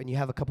relationship and you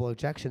have a couple of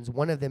objections,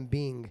 one of them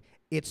being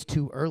it's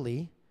too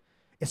early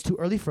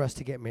for us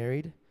to get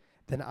married,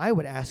 then I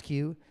would ask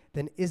you,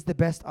 then is the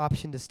best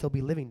option to still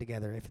be living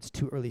together if it's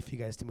too early for you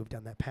guys to move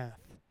down that path?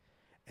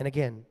 And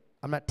again,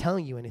 I'm not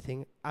telling you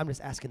anything, I'm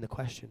just asking the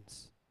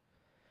questions.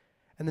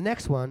 And the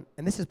next one,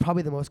 and this is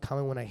probably the most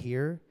common one I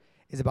hear,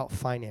 is about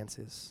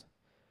finances.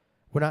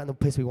 We're not in the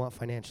place we want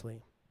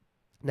financially.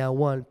 Now,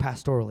 one,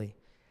 pastorally,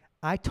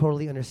 I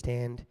totally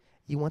understand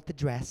you want the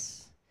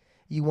dress.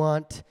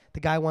 The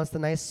guy wants the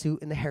nice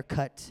suit and the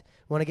haircut.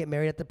 Want to get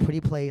married at the pretty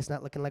place,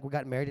 not looking like we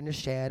got married in a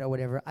shed or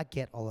whatever. I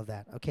get all of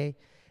that, okay?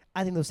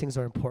 I think those things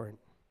are important.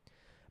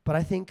 But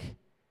I think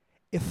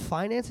if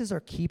finances are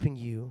keeping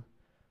you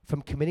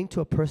from committing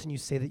to a person you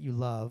say that you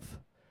love,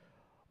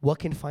 what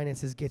can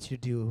finances get you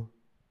to do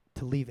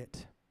to leave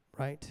it,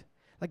 right?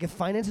 Like if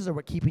finances are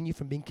what keeping you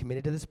from being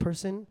committed to this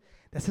person,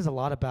 that says a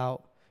lot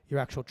about your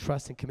actual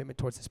trust and commitment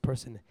towards this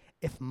person.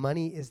 If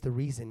money is the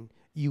reason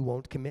you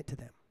won't commit to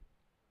them,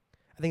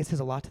 I think it says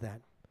a lot to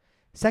that.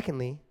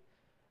 Secondly,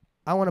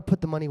 I want to put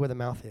the money where the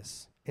mouth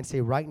is and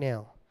say right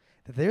now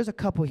that there's a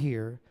couple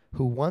here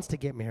who wants to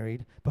get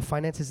married, but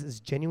finances is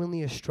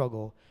genuinely a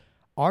struggle.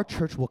 Our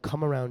church will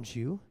come around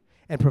you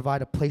and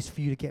provide a place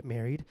for you to get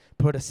married,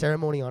 put a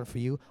ceremony on for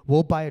you.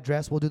 We'll buy a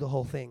dress. We'll do the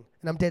whole thing.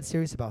 And I'm dead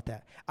serious about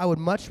that. I would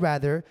much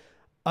rather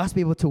us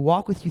be able to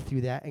walk with you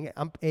through that. And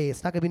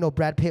it's not going to be no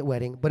Brad Pitt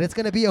wedding, but it's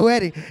going to be a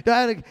wedding.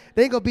 There ain't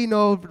going to be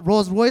no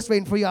Rolls Royce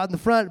waiting for you out in the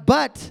front,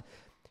 but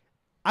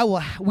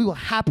we will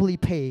happily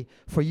pay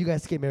for you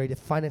guys to get married if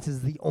finances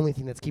is the only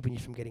thing that's keeping you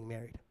from getting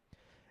married.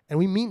 And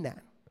we mean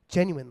that,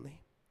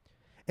 genuinely.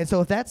 And so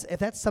if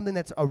that's something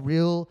that's a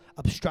real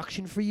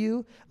obstruction for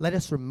you, let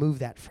us remove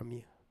that from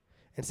you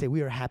and say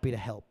we are happy to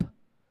help.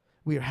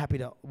 We are happy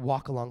to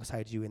walk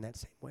alongside you in that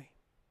same way.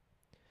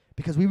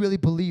 Because we really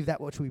believe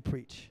that which we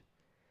preach.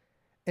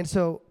 And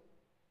so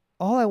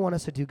all I want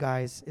us to do,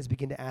 guys, is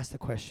begin to ask the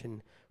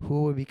question,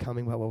 who are we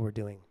becoming by what we're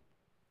doing?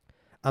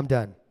 I'm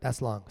done.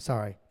 That's long.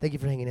 Sorry. Thank you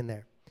for hanging in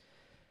there.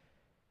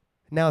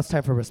 Now it's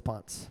time for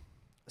response.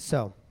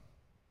 So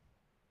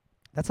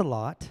that's a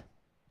lot.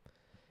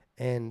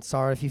 And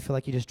sorry if you feel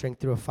like you just drank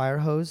through a fire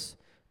hose.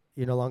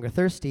 You're no longer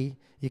thirsty.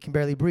 You can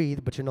barely breathe,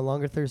 but you're no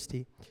longer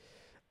thirsty.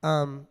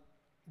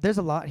 There's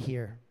a lot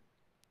here.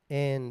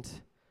 And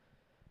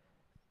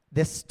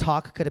this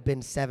talk could have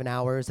been 7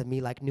 hours of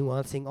me like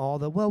nuancing all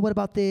the, well, what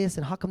about this?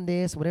 And how come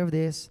this? Whatever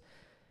this.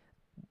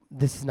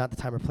 This is not the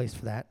time or place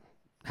for that.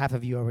 Half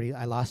of you already,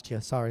 I lost you.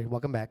 Sorry.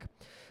 Welcome back.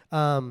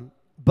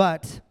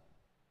 But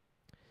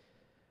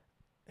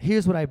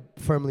here's what I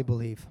firmly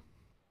believe.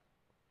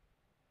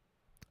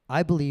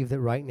 I believe that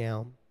right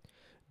now,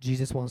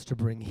 Jesus wants to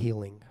bring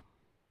healing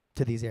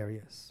to these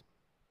areas.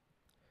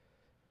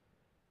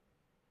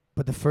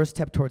 But the first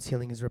step towards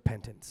healing is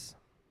repentance.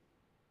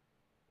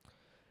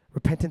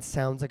 Repentance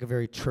sounds like a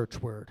very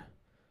church word.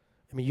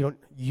 I mean, you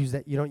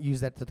don't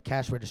use that to the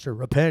cash register.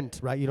 Repent,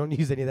 right? You don't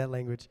use any of that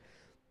language.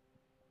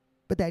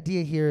 But the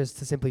idea here is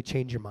to simply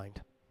change your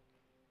mind,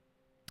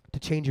 to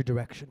change your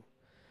direction.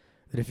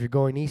 That if you're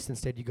going east,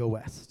 instead you go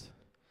west.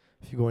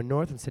 If you're going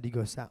north, instead you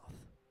go south.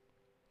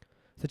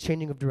 It's a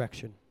changing of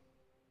direction.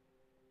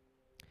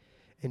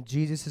 And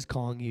Jesus is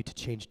calling you to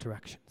change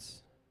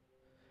directions.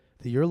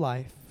 That your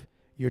life,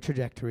 your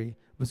trajectory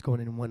was going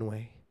in one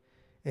way.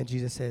 And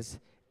Jesus says,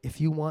 if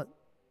you want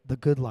the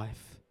good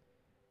life,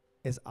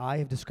 as I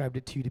have described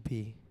it to you to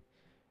be,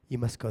 you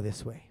must go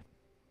this way.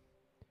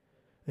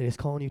 And he's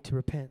calling you to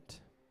repent.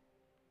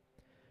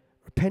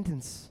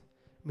 Repentance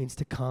means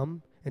to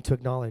come and to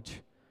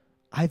acknowledge,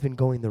 I've been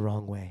going the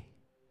wrong way.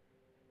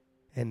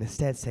 And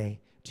instead say,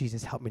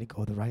 Jesus, help me to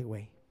go the right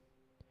way.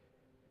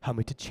 Help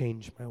me to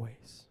change my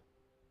ways.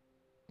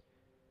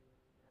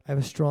 I have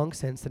a strong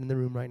sense that in the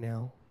room right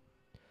now,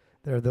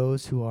 there are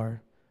those who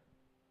are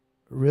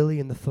really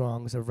in the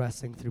throngs of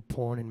wrestling through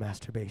porn and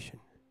masturbation.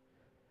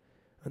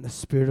 And the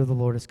Spirit of the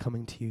Lord is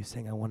coming to you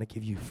saying, I want to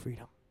give you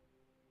freedom.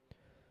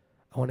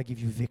 I want to give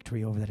you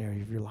victory over that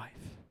area of your life.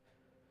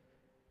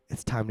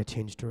 It's time to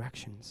change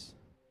directions.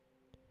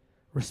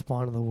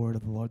 Respond to the word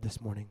of the Lord this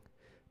morning.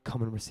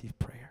 Come and receive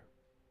prayer.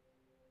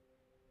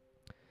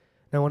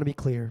 Now I want to be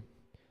clear.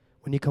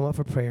 When you come up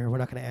for prayer, we're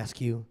not going to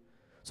ask you,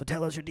 So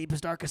tell us your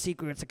deepest, darkest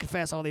secrets and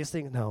confess all these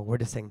things. No, we're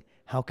just saying,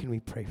 how can we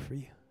pray for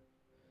you?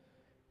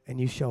 And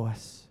you show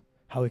us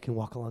how we can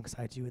walk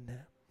alongside you in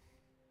that.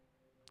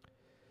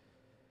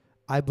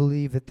 I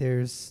believe that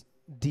there's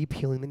deep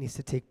healing that needs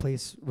to take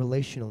place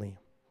relationally.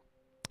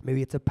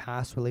 Maybe it's a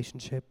past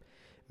relationship.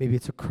 Maybe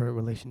it's a current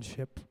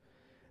relationship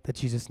that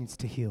Jesus needs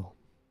to heal,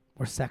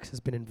 where sex has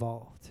been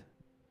involved.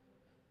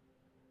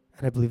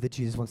 And I believe that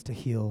Jesus wants to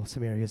heal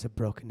some areas of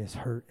brokenness,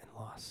 hurt, and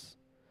loss,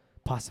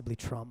 possibly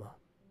trauma.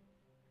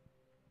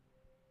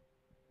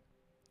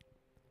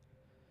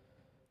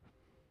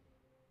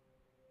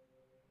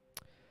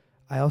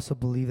 I also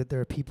believe that there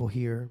are people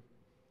here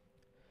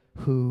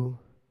who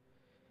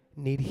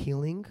need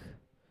healing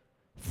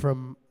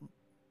from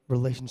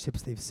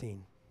relationships they've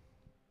seen.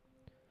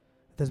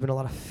 There's been a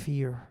lot of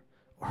fear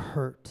or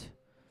hurt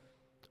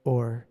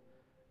or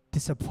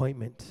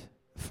disappointment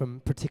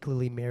from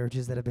particularly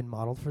marriages that have been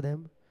modeled for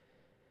them,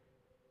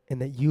 and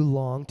that you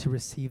long to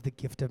receive the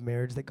gift of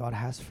marriage that God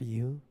has for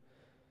you,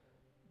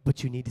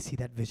 but you need to see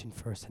that vision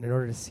first. And in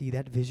order to see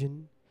that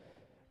vision,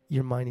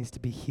 your mind needs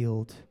to be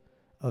healed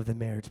of the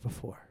marriage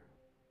before.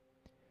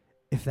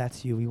 If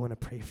that's you, we want to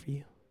pray for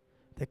you,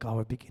 that God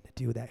would begin to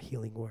do that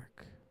healing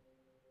work.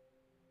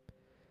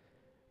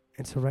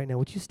 And so right now,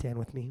 would you stand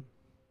with me?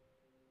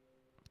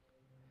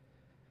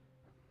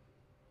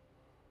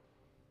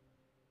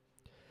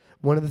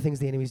 One of the things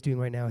the enemy's doing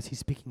right now is he's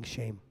speaking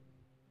shame.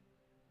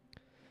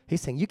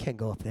 He's saying, you can't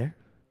go up there.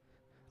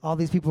 All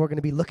these people are going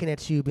to be looking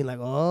at you, being like,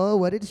 oh,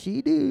 what did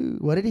she do?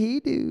 What did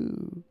he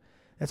do?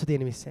 That's what the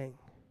enemy's saying.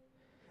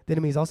 The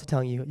enemy is also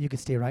telling you, you can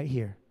stay right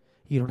here.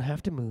 You don't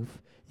have to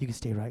move. You can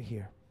stay right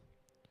here.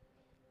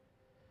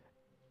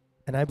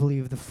 And I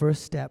believe the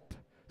first step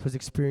towards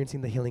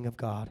experiencing the healing of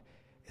God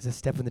is a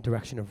step in the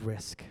direction of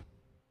risk.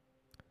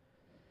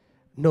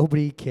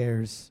 Nobody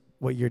cares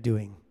what you're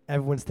doing.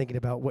 Everyone's thinking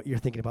about what you're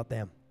thinking about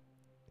them.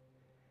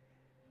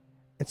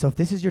 And so if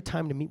this is your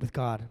time to meet with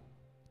God,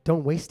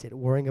 don't waste it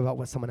worrying about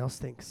what someone else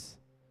thinks.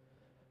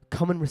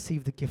 Come and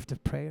receive the gift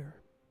of prayer.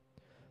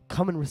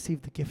 Come and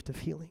receive the gift of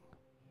healing.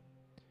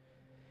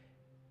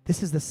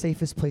 This is the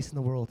safest place in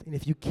the world. And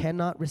if you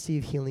cannot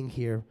receive healing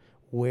here,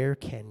 where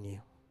can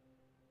you?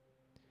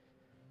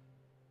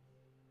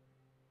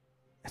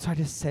 And so I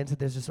just sense that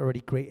there's just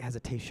already great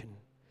hesitation,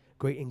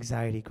 great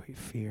anxiety, great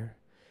fear.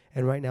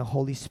 And right now,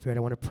 Holy Spirit,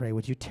 I want to pray,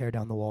 would you tear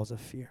down the walls of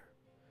fear?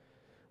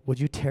 Would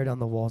you tear down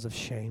the walls of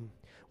shame?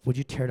 Would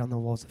you tear down the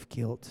walls of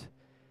guilt?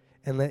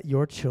 And let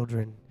your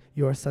children,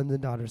 your sons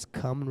and daughters,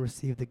 come and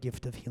receive the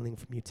gift of healing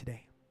from you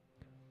today.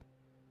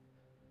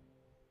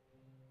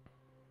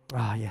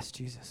 Ah, yes,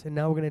 Jesus. And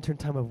now we're going to enter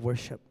time of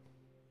worship.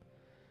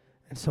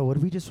 And so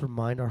would we just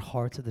remind our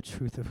hearts of the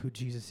truth of who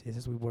Jesus is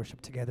as we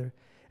worship together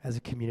as a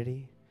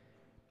community?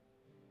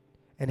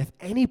 And if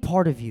any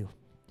part of you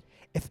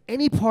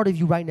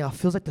right now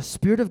feels like the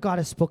Spirit of God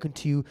has spoken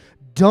to you,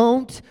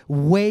 don't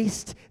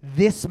waste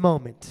this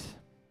moment.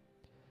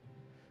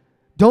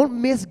 Don't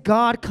miss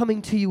God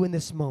coming to you in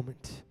this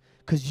moment,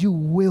 because you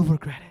will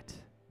regret it.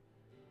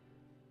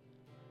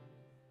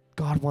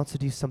 God wants to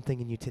do something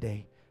in you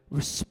today.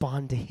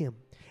 Respond to Him.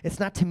 It's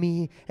not to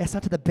me. It's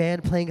not to the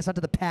band playing. It's not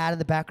to the pad in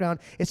the background.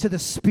 It's to the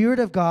Spirit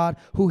of God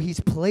who He's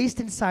placed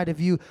inside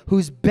of you,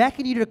 who's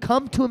beckoning you to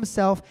come to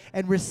Himself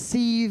and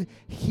receive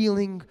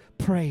healing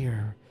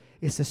prayer.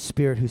 It's the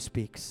Spirit who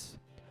speaks.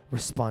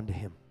 Respond to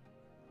Him.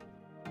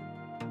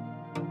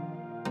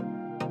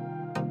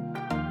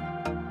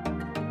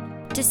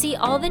 To see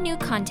all the new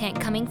content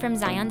coming from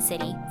Zion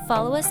City,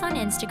 follow us on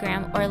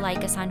Instagram or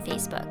like us on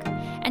Facebook.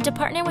 And to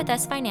partner with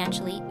us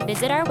financially,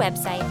 visit our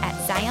website at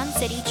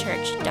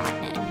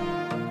zioncitychurch.net.